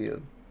and be a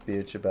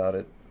bitch about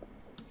it.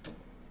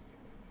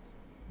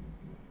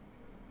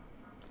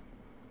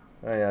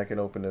 Oh yeah, I can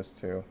open this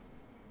too.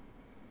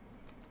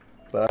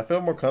 But I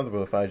feel more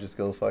comfortable if I just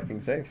go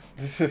fucking safe.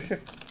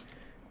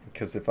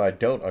 Because if I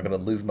don't, I'm gonna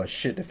lose my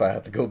shit if I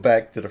have to go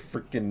back to the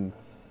freaking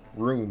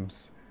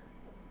rooms.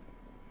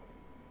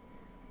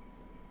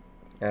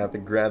 I have to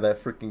grab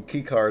that freaking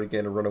key card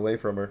again and run away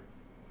from her.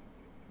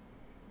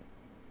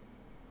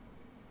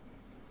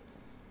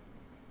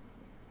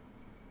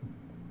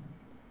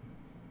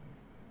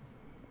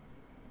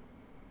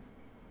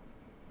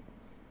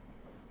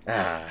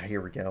 Ah,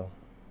 here we go.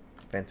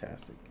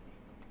 Fantastic.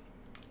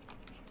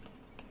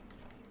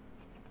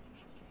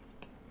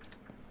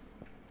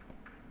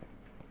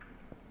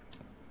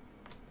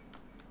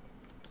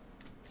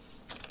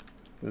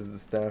 This is the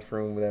staff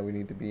room that we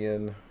need to be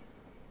in.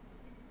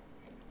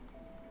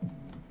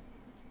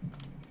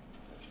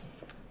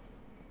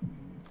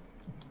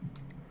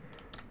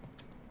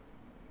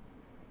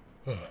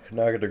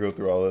 Now I got to go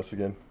through all this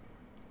again.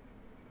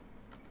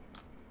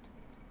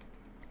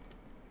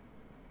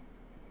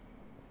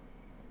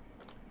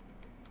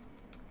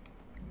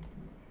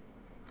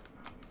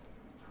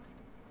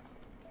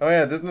 Oh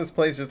yeah, doesn't this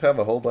place just have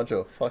a whole bunch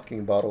of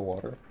fucking bottled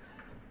water?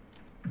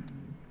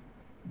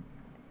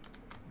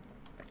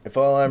 If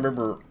all I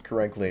remember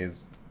correctly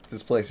is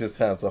this place just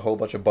has a whole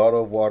bunch of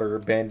bottled water,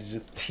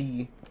 bandages,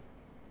 tea.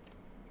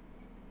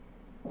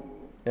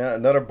 Yeah,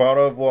 another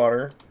bottle of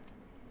water.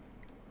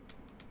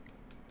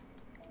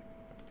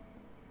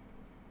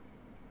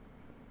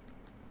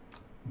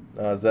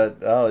 Is that...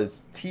 Oh,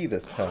 it's tea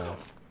this time.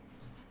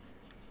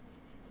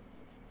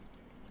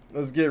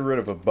 Let's get rid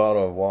of a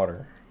bottle of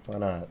water. Why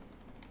not?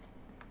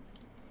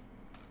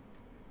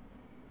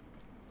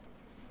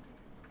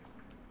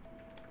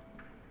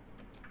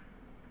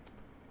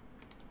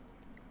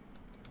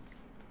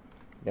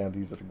 Yeah,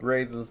 these are the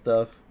grades and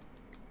stuff.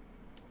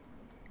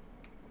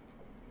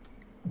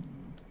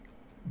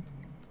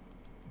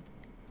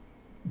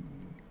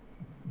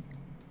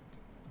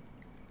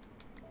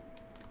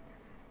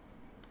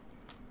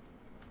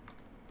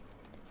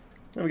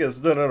 Let me get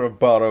another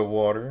bottle of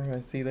water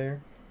I see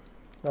there.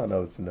 Oh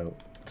no, it's a note.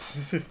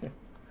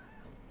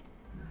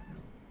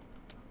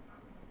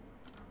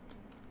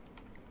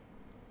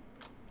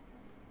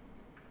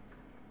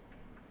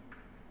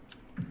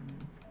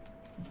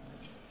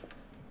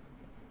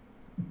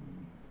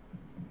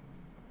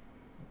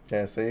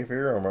 Can I save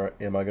here, or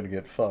am I gonna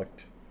get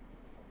fucked?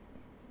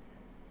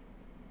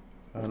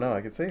 Oh no,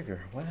 I can save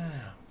here. Wow.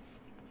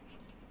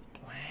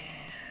 Wow.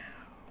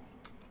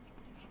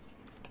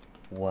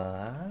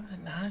 What?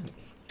 Nani?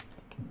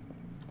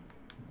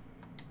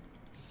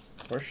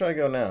 Where should I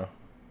go now?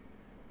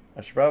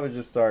 I should probably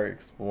just start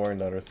exploring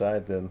the other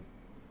side then.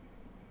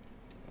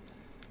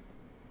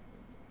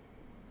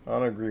 I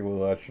don't agree with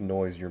that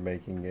noise you're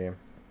making, game.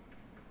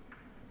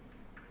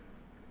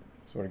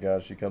 Swear to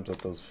God, if she comes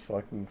up those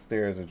fucking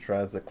stairs and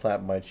tries to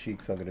clap my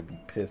cheeks, I'm gonna be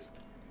pissed.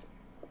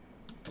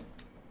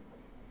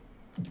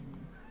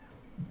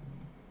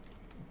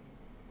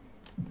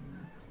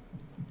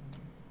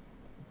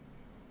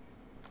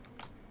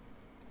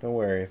 Don't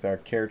worry, our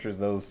characters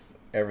knows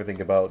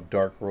everything about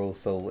dark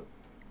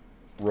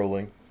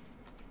rolling.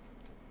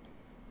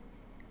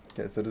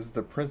 Okay, so this is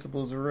the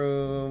principal's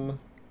room.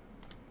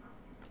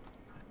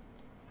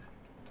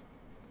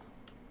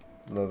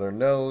 Another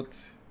note.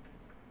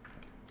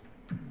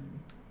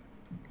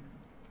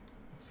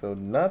 So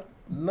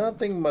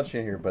nothing much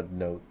in here but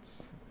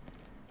notes.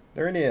 Are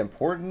there any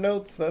important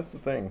notes? That's the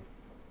thing.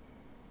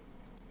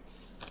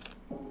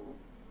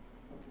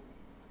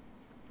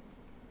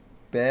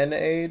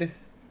 Band-Aid?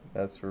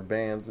 That's for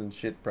bands and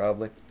shit,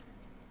 probably.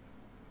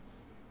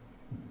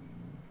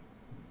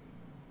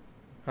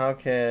 How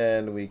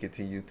can we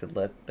continue to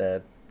let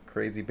that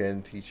crazy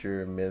band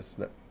teacher miss...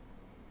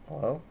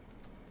 Hello?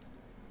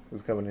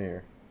 Who's coming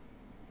here?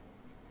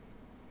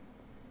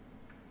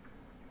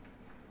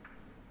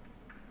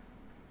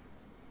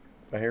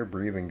 I hear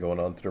breathing going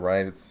on to the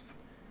right. It's...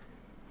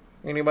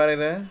 Anybody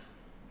there?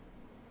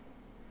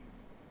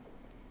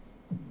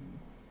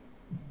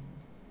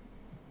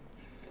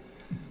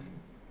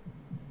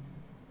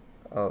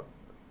 Oh.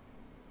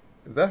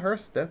 Is that her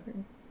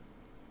stepping?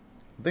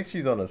 I think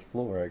she's on this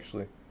floor,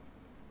 actually.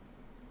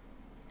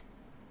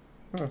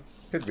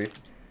 Could be.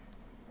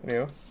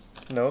 Anyway,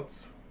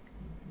 notes.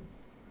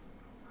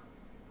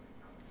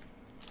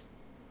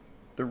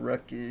 The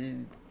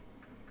Recut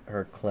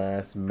her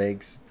class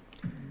makes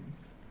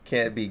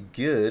can't be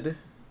good.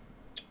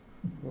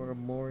 Or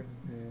more.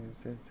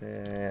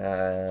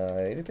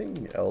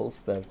 Anything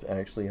else that's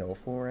actually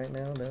helpful right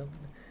now?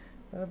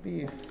 That'd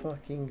be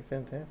fucking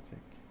fantastic.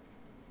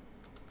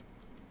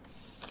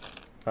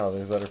 Oh,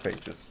 there's other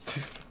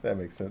pages. That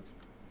makes sense.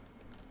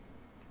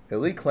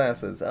 Elite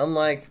classes.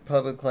 Unlike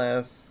public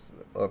class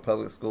or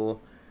public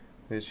school,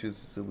 which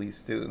chooses elite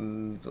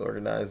students,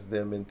 organize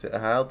them into.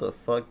 How the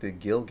fuck did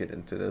Gil get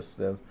into this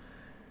then?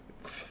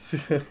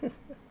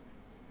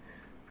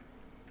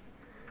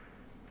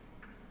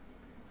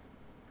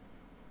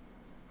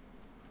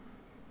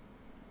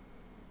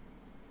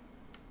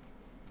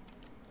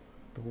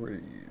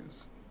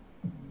 Authorities.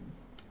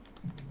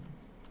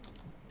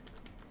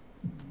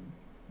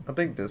 I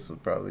think this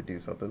would probably do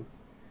something.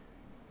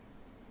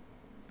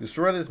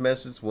 Destroy this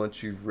message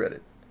once you've read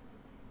it.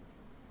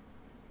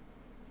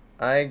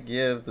 I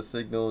give the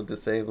signal,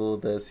 disable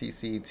the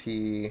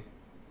CCTV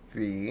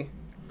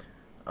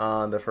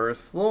on the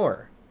first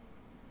floor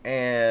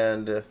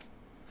and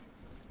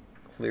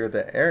clear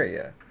the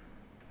area.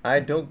 I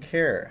don't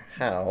care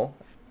how.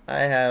 I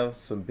have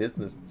some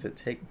business to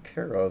take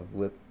care of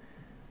with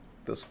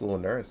the school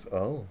nurse.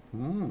 Oh,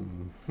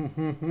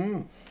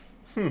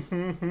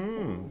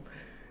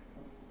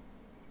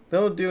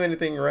 Don't do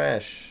anything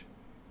rash.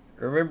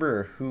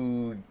 Remember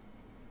who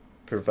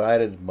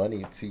provided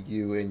money to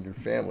you and your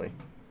family.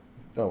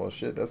 Oh, well,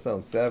 shit, that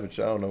sounds savage.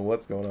 I don't know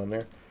what's going on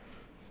there.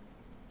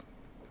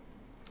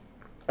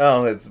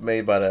 Oh, it's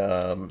made by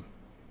the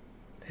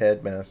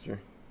headmaster.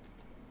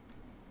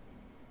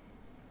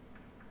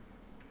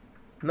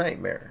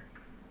 Nightmare.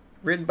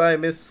 Written by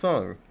Miss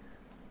Sung.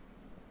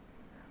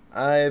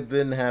 I've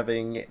been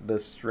having the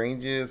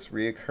strangest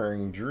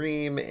reoccurring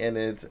dream in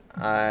it.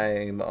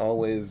 I'm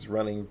always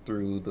running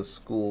through the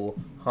school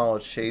hall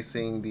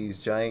chasing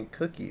these giant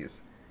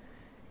cookies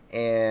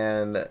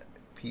and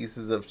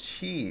pieces of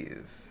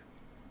cheese.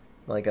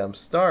 Like I'm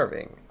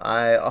starving.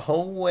 I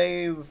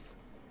always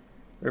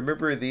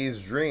remember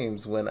these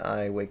dreams when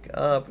I wake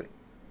up,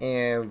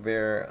 and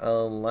they're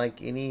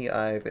unlike any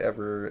I've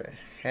ever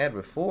had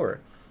before.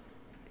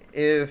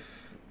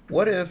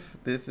 What if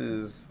this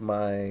is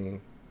my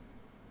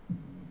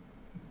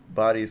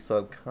body's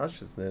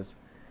subconsciousness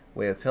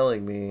way of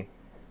telling me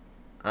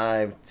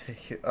I've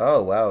taken.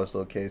 Oh wow, it's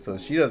okay. So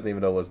she doesn't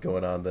even know what's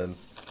going on then,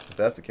 if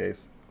that's the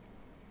case.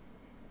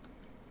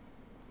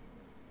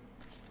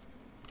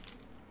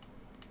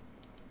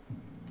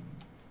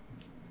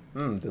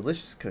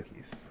 Delicious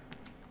cookies.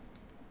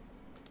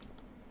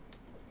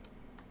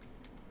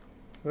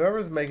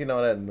 Whoever's making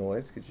all that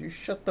noise, could you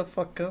shut the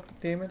fuck up,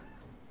 damn it?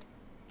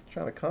 I'm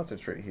trying to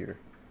concentrate here.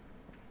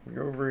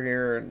 You're over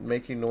here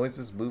making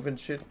noises, moving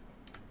shit.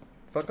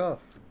 Fuck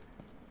off.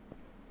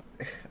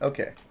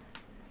 Okay.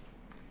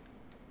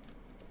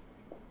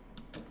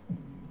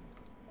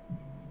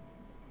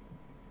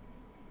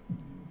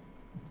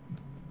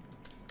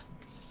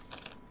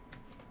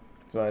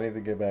 So I need to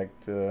get back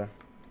to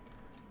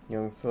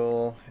Young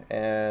Soul,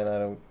 and I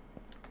don't.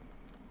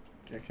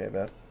 Okay,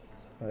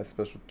 that's my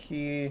special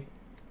key.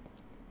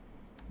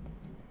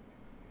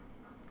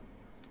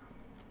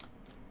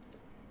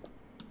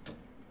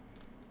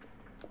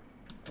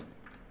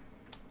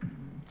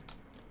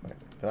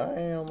 Did I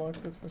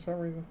unlock this for some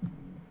reason?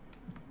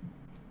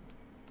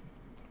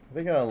 I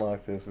think I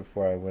unlocked this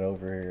before I went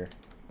over here,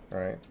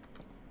 right?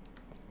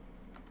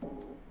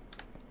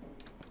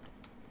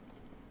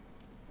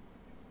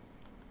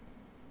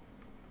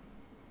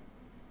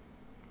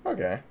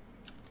 Okay.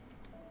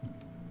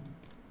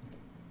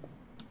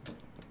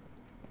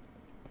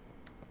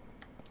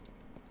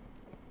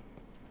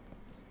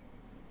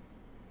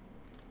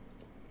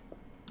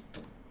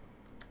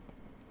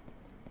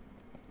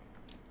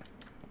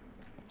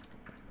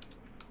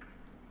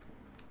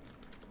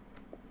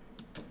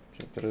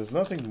 So there's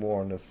nothing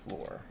more on this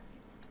floor.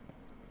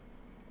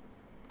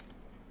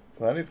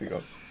 So I need to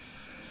go.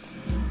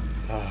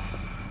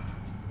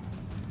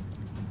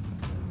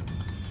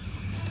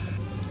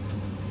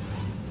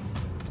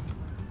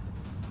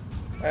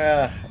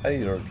 I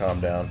need her to calm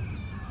down.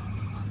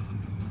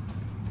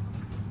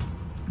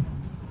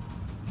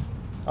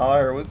 All I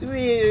heard was, and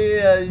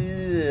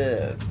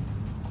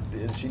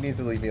she needs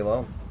to leave me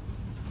alone.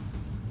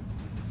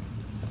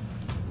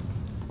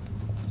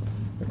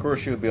 Of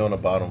course, she would be on the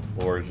bottom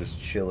floor, just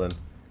chilling.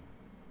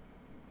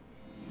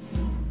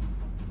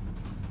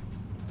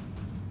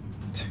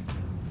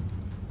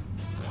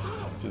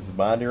 Just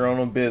mind your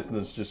own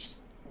business, just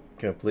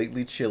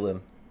completely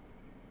chilling.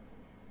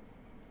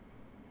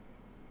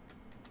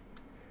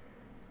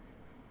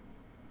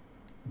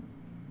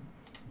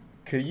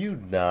 Could you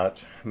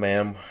not,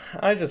 ma'am?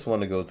 I just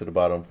want to go to the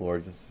bottom floor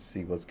just to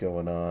see what's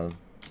going on.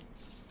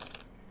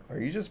 Are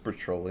you just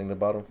patrolling the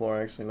bottom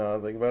floor, actually, now that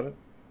I think about it?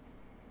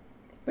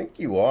 I think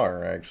you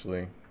are,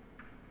 actually.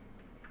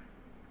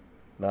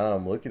 Now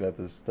I'm looking at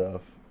this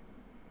stuff.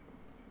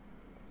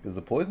 Because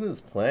the poisonous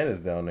plant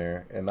is down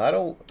there. And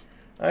I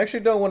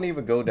actually don't want to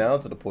even go down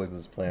to the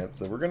poisonous plant.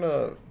 So we're going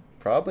to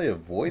probably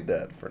avoid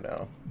that for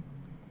now.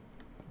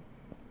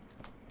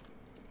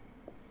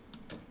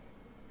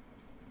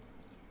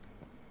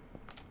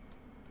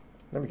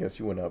 Let me guess,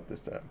 you went up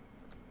this time.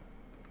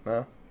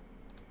 No?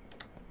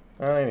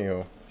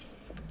 Anywho.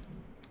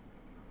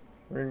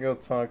 We're gonna go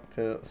talk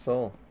to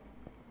Soul.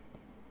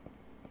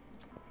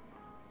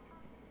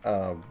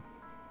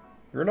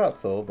 You're not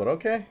Soul, but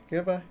okay.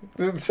 Goodbye.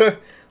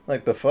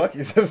 Like the fuck?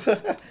 Who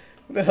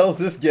the hell's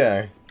this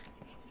guy?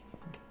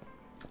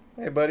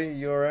 Hey buddy,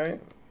 you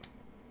alright?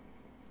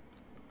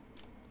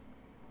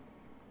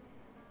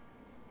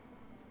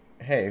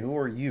 Hey, who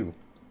are you?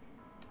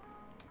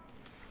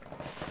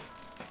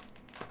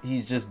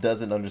 He just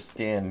doesn't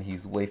understand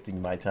he's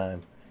wasting my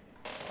time.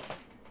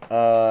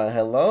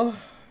 Hello?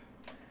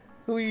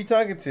 Who are you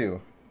talking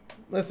to?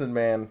 Listen,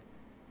 man.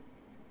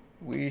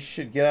 We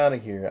should get out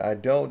of here. I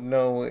don't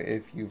know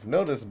if you've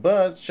noticed,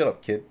 but... Shut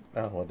up, kid.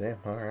 Oh, well, damn.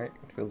 Alright.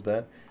 It feels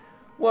bad.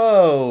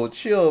 Whoa,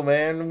 chill,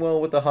 man. Well,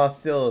 with the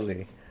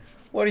hostility.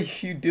 What are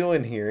you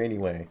doing here,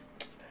 anyway?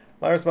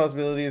 My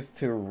responsibility is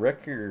to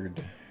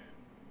record.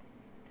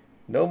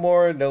 No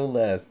more, no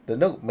less. The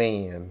Note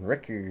Man.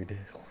 Record.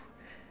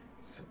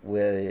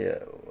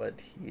 Well, what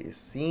he has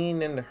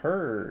seen and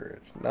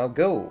heard. Now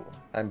go.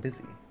 I'm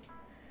busy.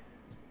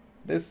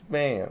 This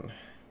man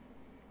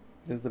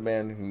is the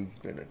man who's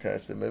been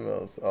attached to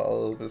memos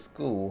all over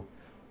school.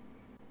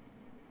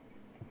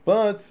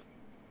 But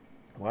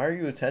why are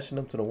you attaching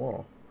them to the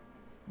wall?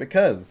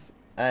 Because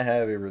I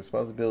have a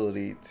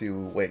responsibility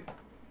to wait.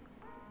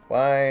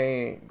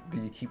 Why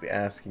do you keep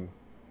asking?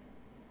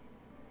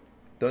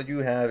 Don't you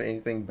have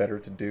anything better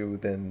to do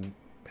than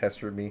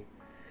pester me?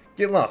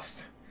 Get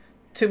lost.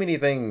 Too many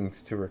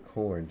things to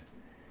record.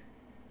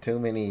 Too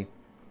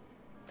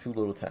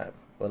little time.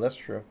 Well, that's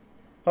true.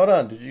 Hold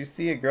on, did you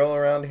see a girl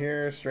around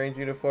here? Strange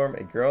uniform?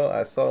 A girl?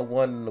 I saw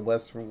one in the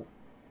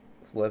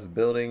west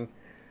building.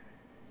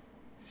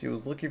 She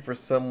was looking for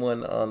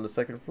someone on the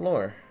second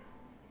floor.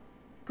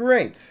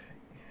 Great.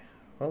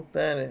 Well,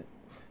 then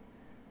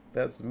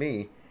that's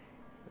me.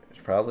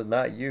 It's probably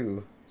not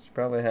you. She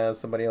probably has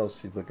somebody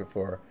else she's looking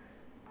for.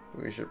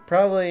 We should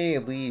probably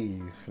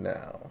leave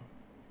now.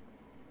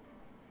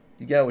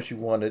 You got what you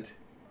wanted.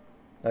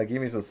 Now give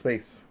me some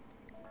space.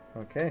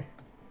 Okay,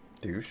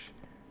 douche.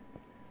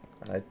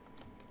 I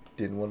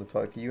didn't want to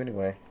talk to you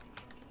anyway.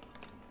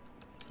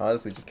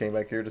 Honestly, just came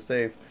back here to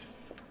save.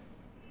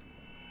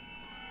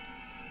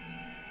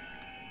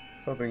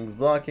 Something's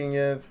blocking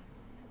it.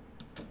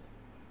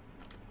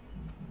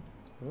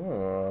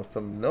 Oh,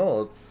 some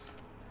notes.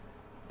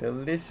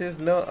 Delicious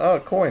note. Oh,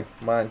 coin.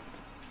 Mine.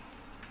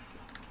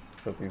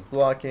 Something's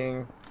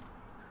blocking.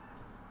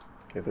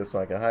 Get this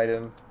one I can hide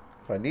in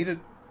if I need it.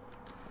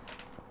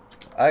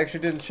 I actually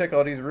didn't check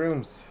all these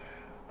rooms.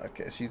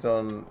 Okay, she's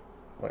on...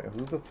 Wait, who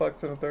the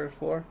fuck's on the third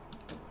floor?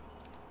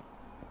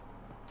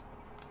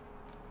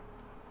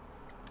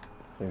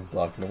 Things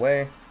blocking the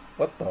way.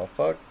 What the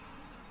fuck?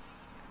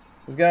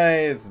 This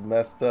guy is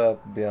messed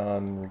up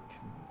beyond...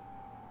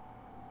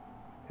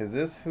 Is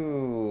this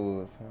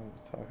who someone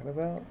was talking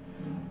about?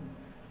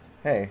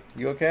 Hey,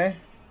 you okay?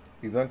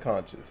 He's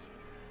unconscious.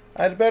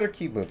 I'd better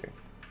keep moving.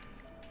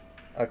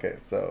 Okay,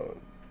 so...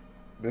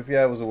 This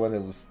guy was the one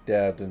that was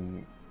stabbed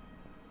and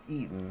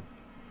eaten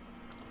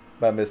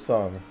by Miss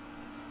Song.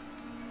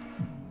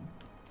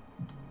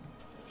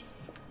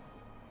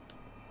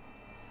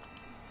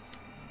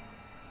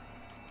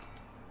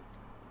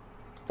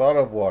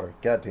 Bottle of water.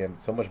 God damn,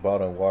 so much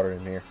bottle of water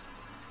in here.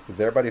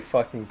 Is everybody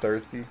fucking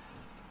thirsty? I'm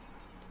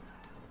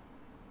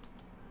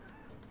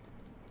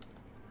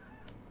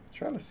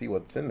trying to see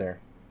what's in there.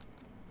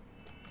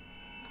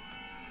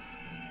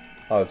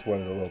 Oh, it's one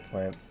of the little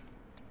plants.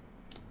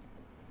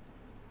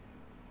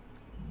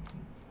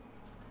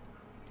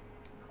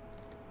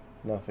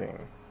 Nothing.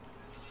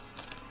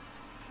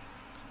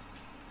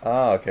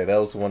 Ah, okay, that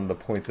was one of the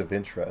points of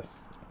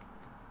interest.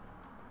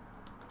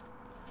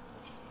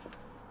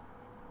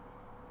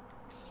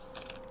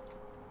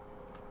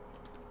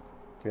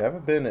 We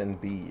haven't been in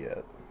B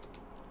yet.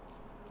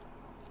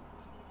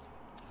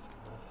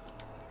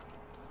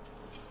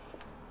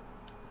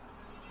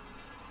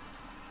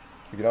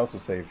 We can also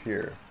save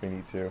here if we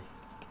need to.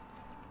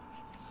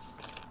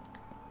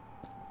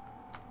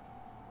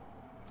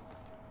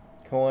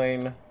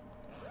 Coin.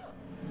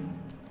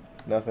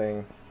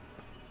 Nothing.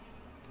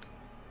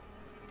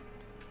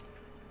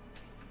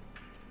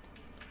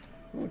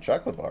 Ooh,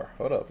 chocolate bar.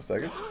 Hold up a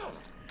second.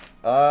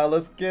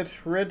 Let's get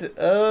rid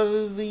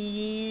of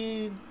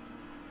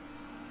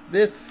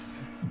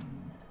this.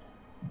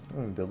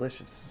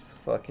 Delicious.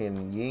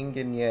 Fucking yin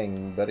and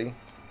yang, buddy.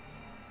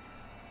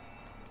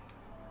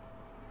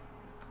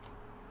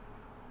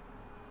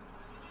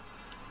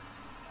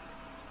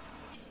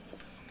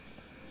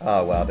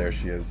 Oh, wow, there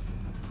she is.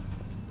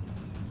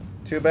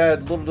 Too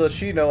bad, little does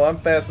she know I'm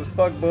fast as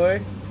fuck,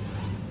 boy.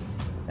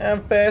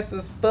 I'm fast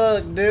as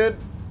fuck, dude.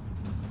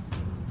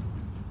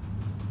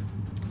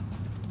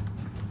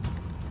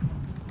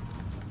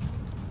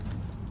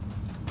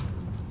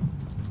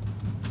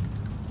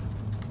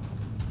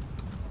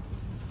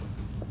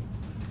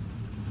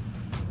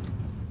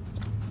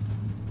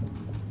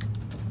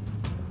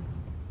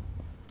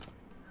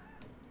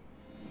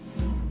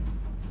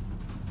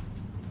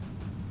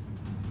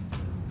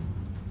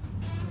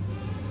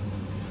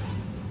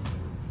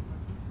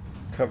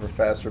 recover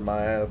faster than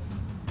my ass.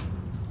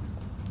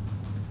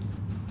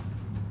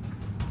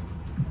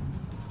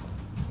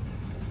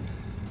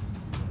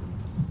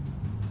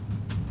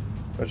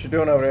 What you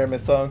doing over there,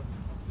 Miss Song?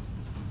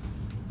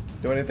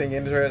 Do anything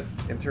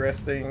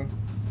interesting?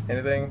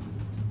 Anything?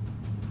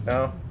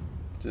 No?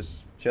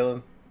 Just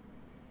chilling?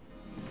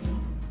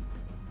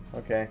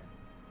 Okay.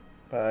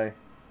 Bye.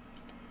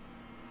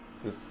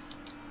 Just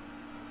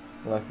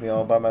left me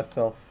all by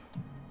myself.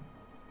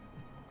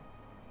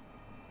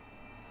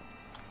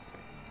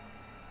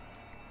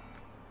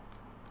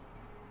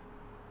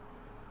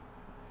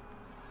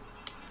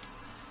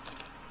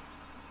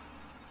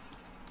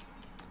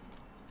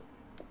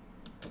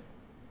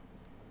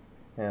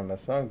 Yeah, my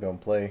song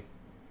don't play.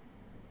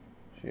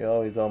 She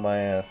always on my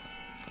ass.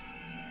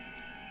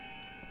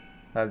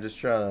 I'm just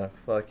trying to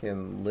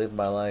fucking live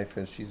my life,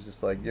 and she's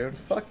just like, yo,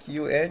 fuck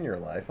you and your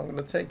life. I'm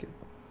gonna take it.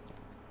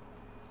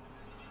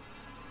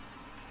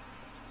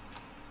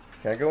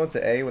 Can I go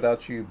into A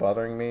without you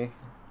bothering me?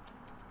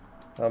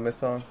 Miss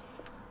Song?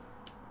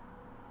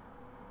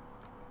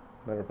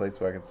 Another place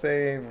where I can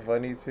save if I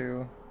need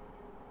to.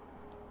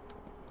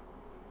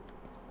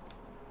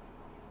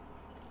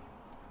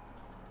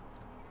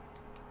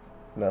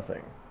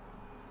 Nothing.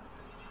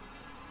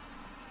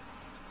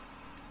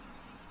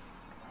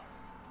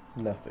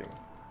 Nothing.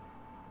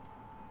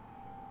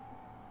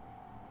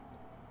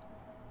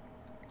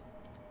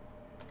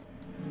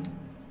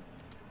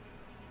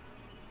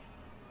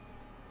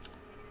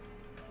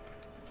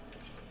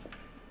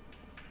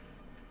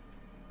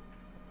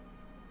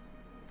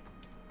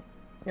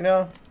 You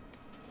know,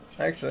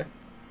 actually,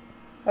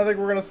 I think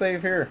we're gonna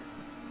save here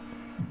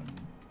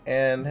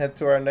and head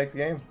to our next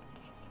game.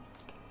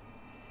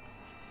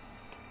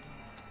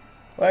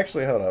 Well,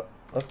 actually, hold up.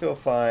 Let's go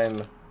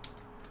find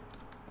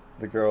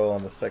the girl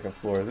on the second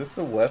floor. Is this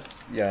the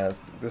west? Yeah,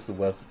 this is the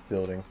west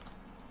building.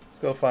 Let's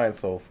go find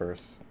Soul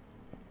first.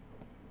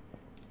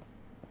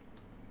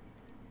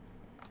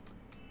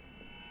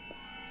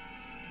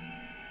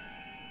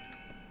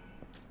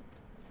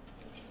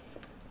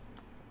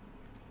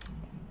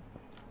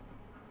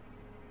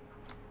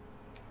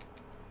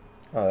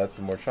 Oh, that's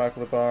some more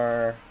chocolate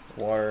bar,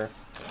 water.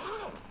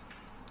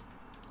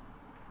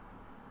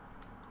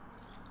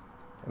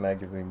 And that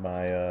gives me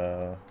my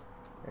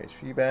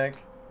HP back.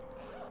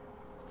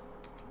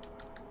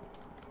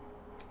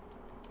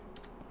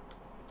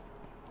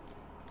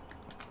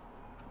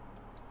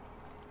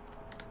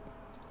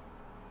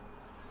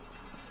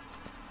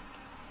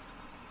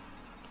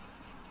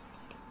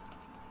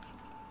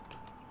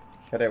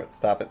 God damn it,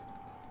 stop it.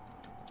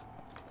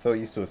 So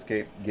used to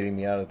escape getting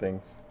me out of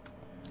things.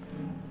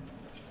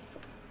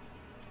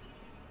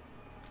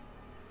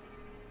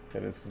 Okay,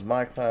 this is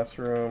my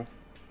classroom.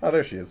 Oh,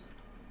 there she is.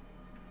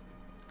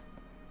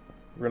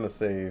 We're gonna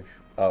save.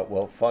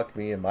 Well, fuck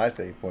me and my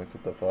save points.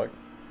 What the fuck?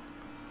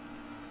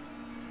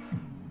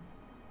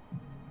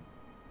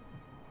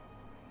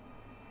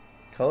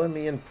 Color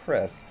me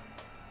impressed.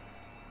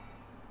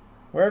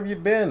 Where have you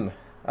been?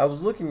 I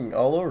was looking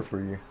all over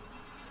for you.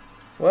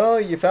 Well,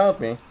 you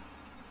found me.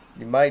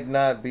 You might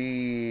not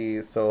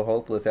be so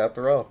hopeless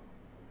after all.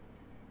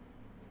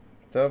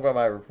 Tell her about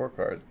my report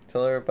card.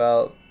 Tell her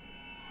about...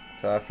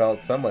 So I found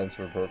someone's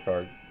report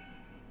card.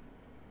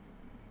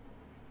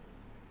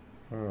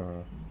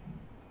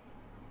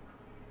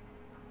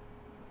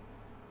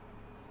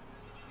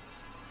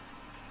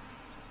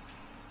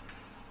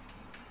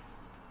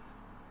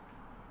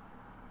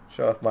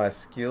 Show off my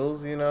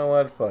skills? You know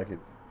what? Fuck it.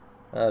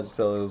 I'll just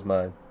tell her it was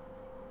mine.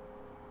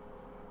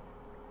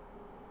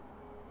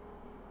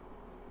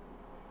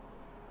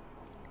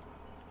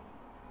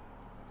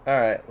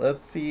 Alright,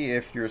 let's see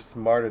if you're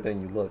smarter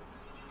than you look.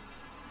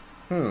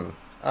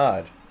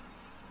 Odd.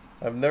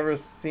 I've never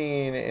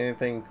seen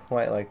anything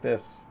quite like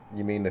this.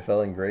 You mean the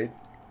failing grade?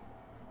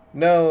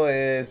 No,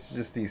 it's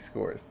just these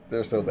scores.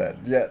 They're so bad.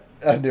 Yeah,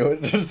 I knew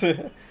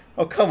it.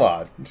 Oh, come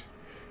on.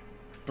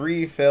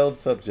 3 failed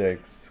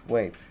subjects.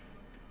 Wait.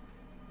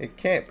 It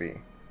can't be.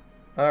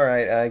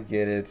 Alright, I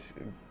get it.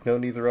 No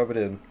need to rub it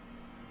in.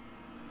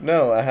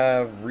 No, I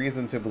have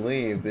reason to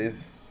believe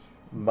this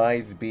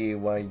might be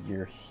why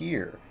you're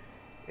here.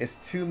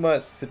 It's too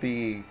much to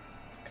be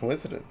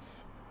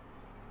coincidence.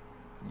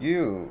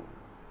 You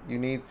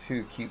need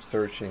to keep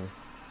searching.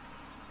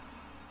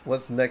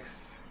 What's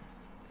next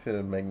to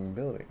the main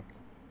building?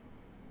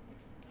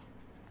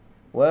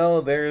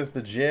 Well, there's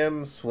the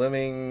gym,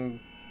 swimming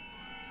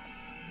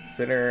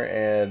center,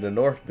 and the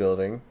north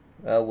building.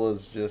 That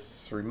was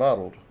just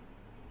remodeled.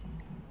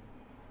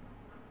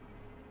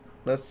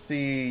 Let's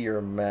see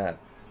your map.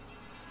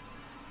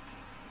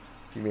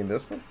 You mean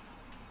this one?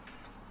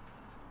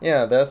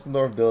 Yeah, that's the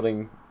north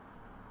building.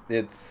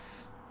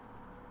 It's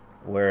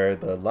where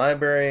the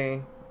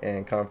library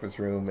and conference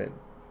room and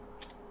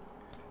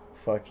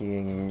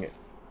fucking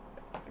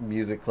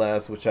music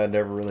class, which I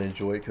never really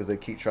enjoyed because they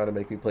keep trying to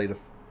make me play the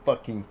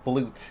fucking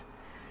flute,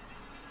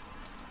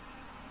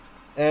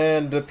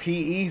 and the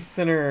PE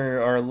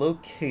center are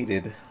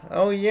located.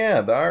 Oh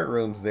yeah, the art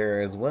room's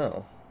there as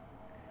well.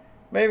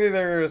 Maybe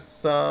there's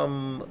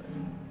some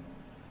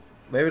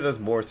Maybe there's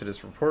more to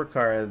this report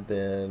card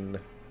than...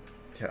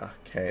 Yeah,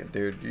 okay,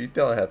 dude, you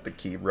don't have to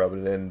keep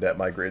rubbing it in that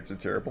my grades are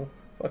terrible.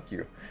 Fuck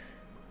you.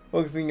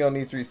 Focusing on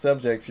these 3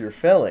 subjects, you're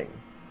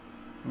failing.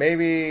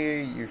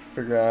 Maybe you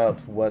figure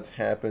out what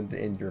happened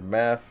in your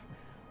math,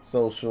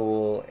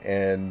 social,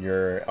 and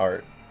your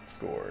art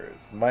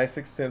scores. My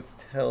sixth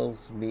sense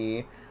tells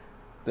me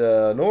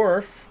the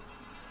north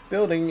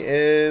building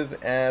is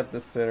at the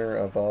center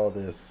of all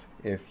this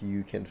if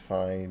you can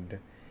find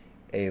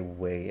a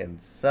way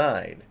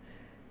inside.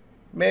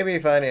 Maybe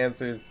find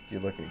answers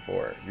you're looking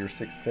for. Your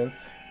sixth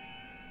sense?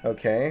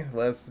 Okay,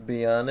 let's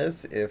be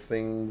honest. If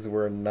things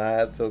were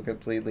not so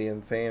completely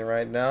insane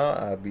right now,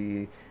 I'd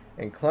be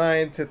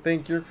inclined to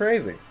think you're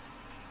crazy.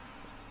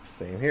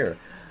 Same here.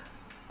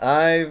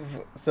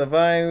 I've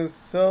survived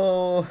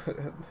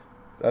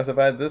I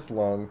survived this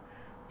long,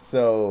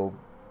 so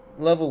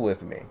level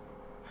with me.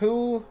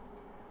 Who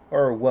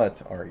or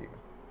what are you?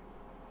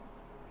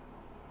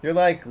 You're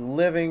like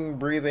living,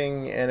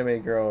 breathing anime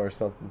girl or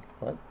something.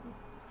 What?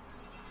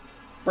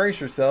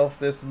 Brace yourself.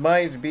 This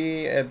might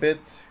be a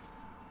bit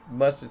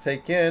much to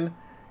take in.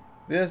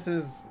 This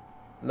is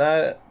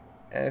not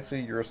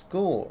actually your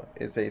school.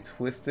 It's a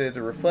twisted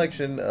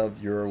reflection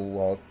of your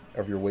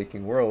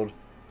waking world.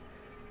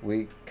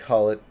 We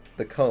call it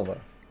the Coma.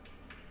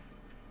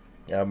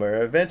 I'm an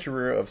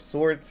adventurer of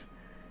sorts.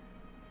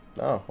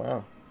 Oh,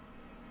 wow.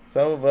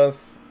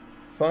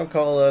 Some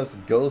call us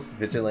ghost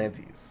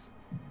vigilantes.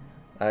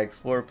 I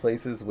explore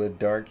places with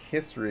dark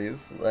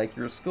histories, like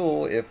your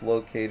school, if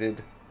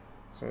located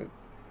with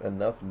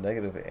enough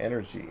negative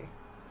energy.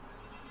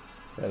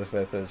 That is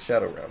what it says,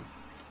 Shadow Realm.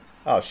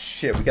 Oh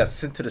shit, we got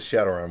sent to the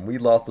Shadow Realm. We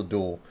lost the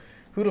duel.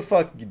 Who the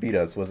fuck beat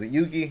us? Was it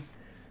Yugi?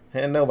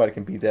 And nobody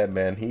can beat that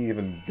man. He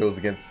even goes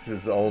against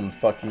his own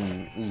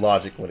fucking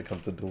logic when it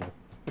comes to duel.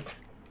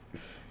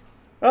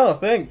 Oh,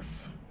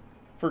 thanks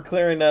for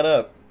clearing that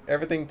up.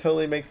 Everything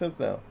totally makes sense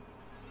now.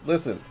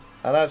 Listen,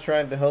 I'm not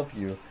trying to help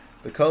you.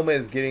 The coma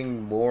is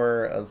getting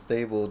more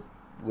unstable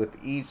with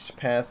each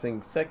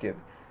passing second.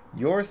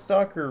 Your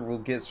stalker will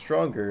get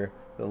stronger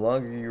the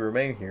longer you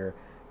remain here.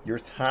 Your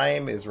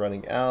time is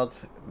running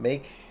out.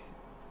 Make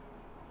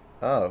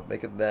of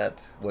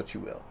that what you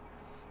will.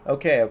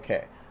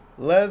 Okay.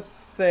 Let's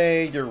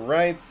say you're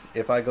right.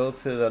 If I go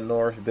to the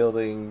north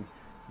building,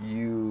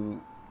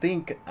 you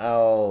think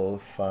I'll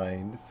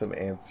find some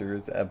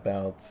answers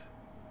about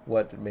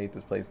what made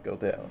this place go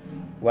down.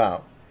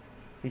 Wow.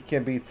 He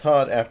can be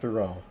taught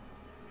after all.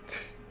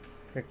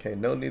 Okay,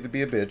 no need to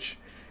be a bitch.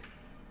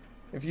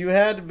 If you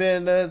had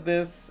been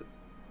this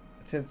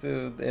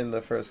attentive in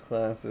the first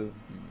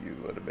classes, you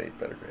would have made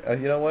better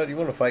grades. You know what? You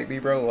want to fight me,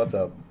 bro? What's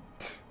up?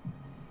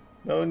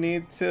 No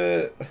need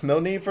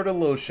for the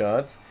low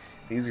shots.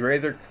 These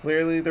grades are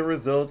clearly the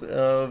result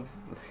of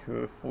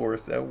the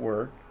force at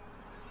work.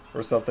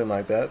 Or something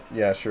like that.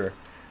 Yeah, sure.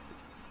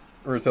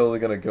 We're totally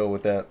gonna go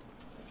with that.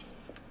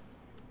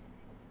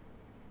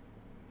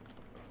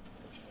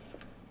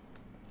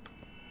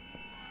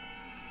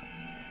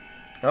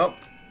 Oh,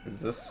 is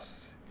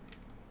this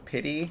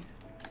pity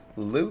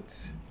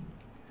loot?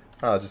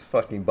 Oh, just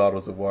fucking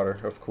bottles of water,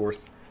 of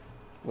course.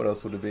 What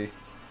else would it be?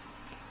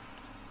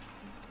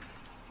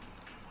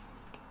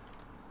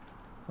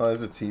 Oh,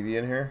 there's a TV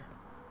in here.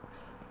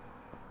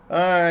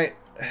 Alright.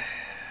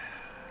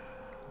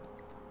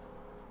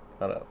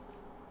 Hold up.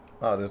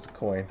 Oh, there's a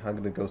coin. I'm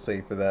gonna go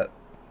save for that.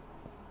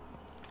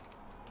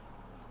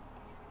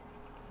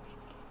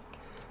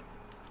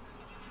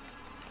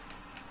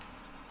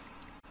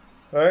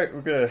 Alright,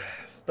 we're gonna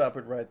stop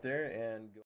it right there and go.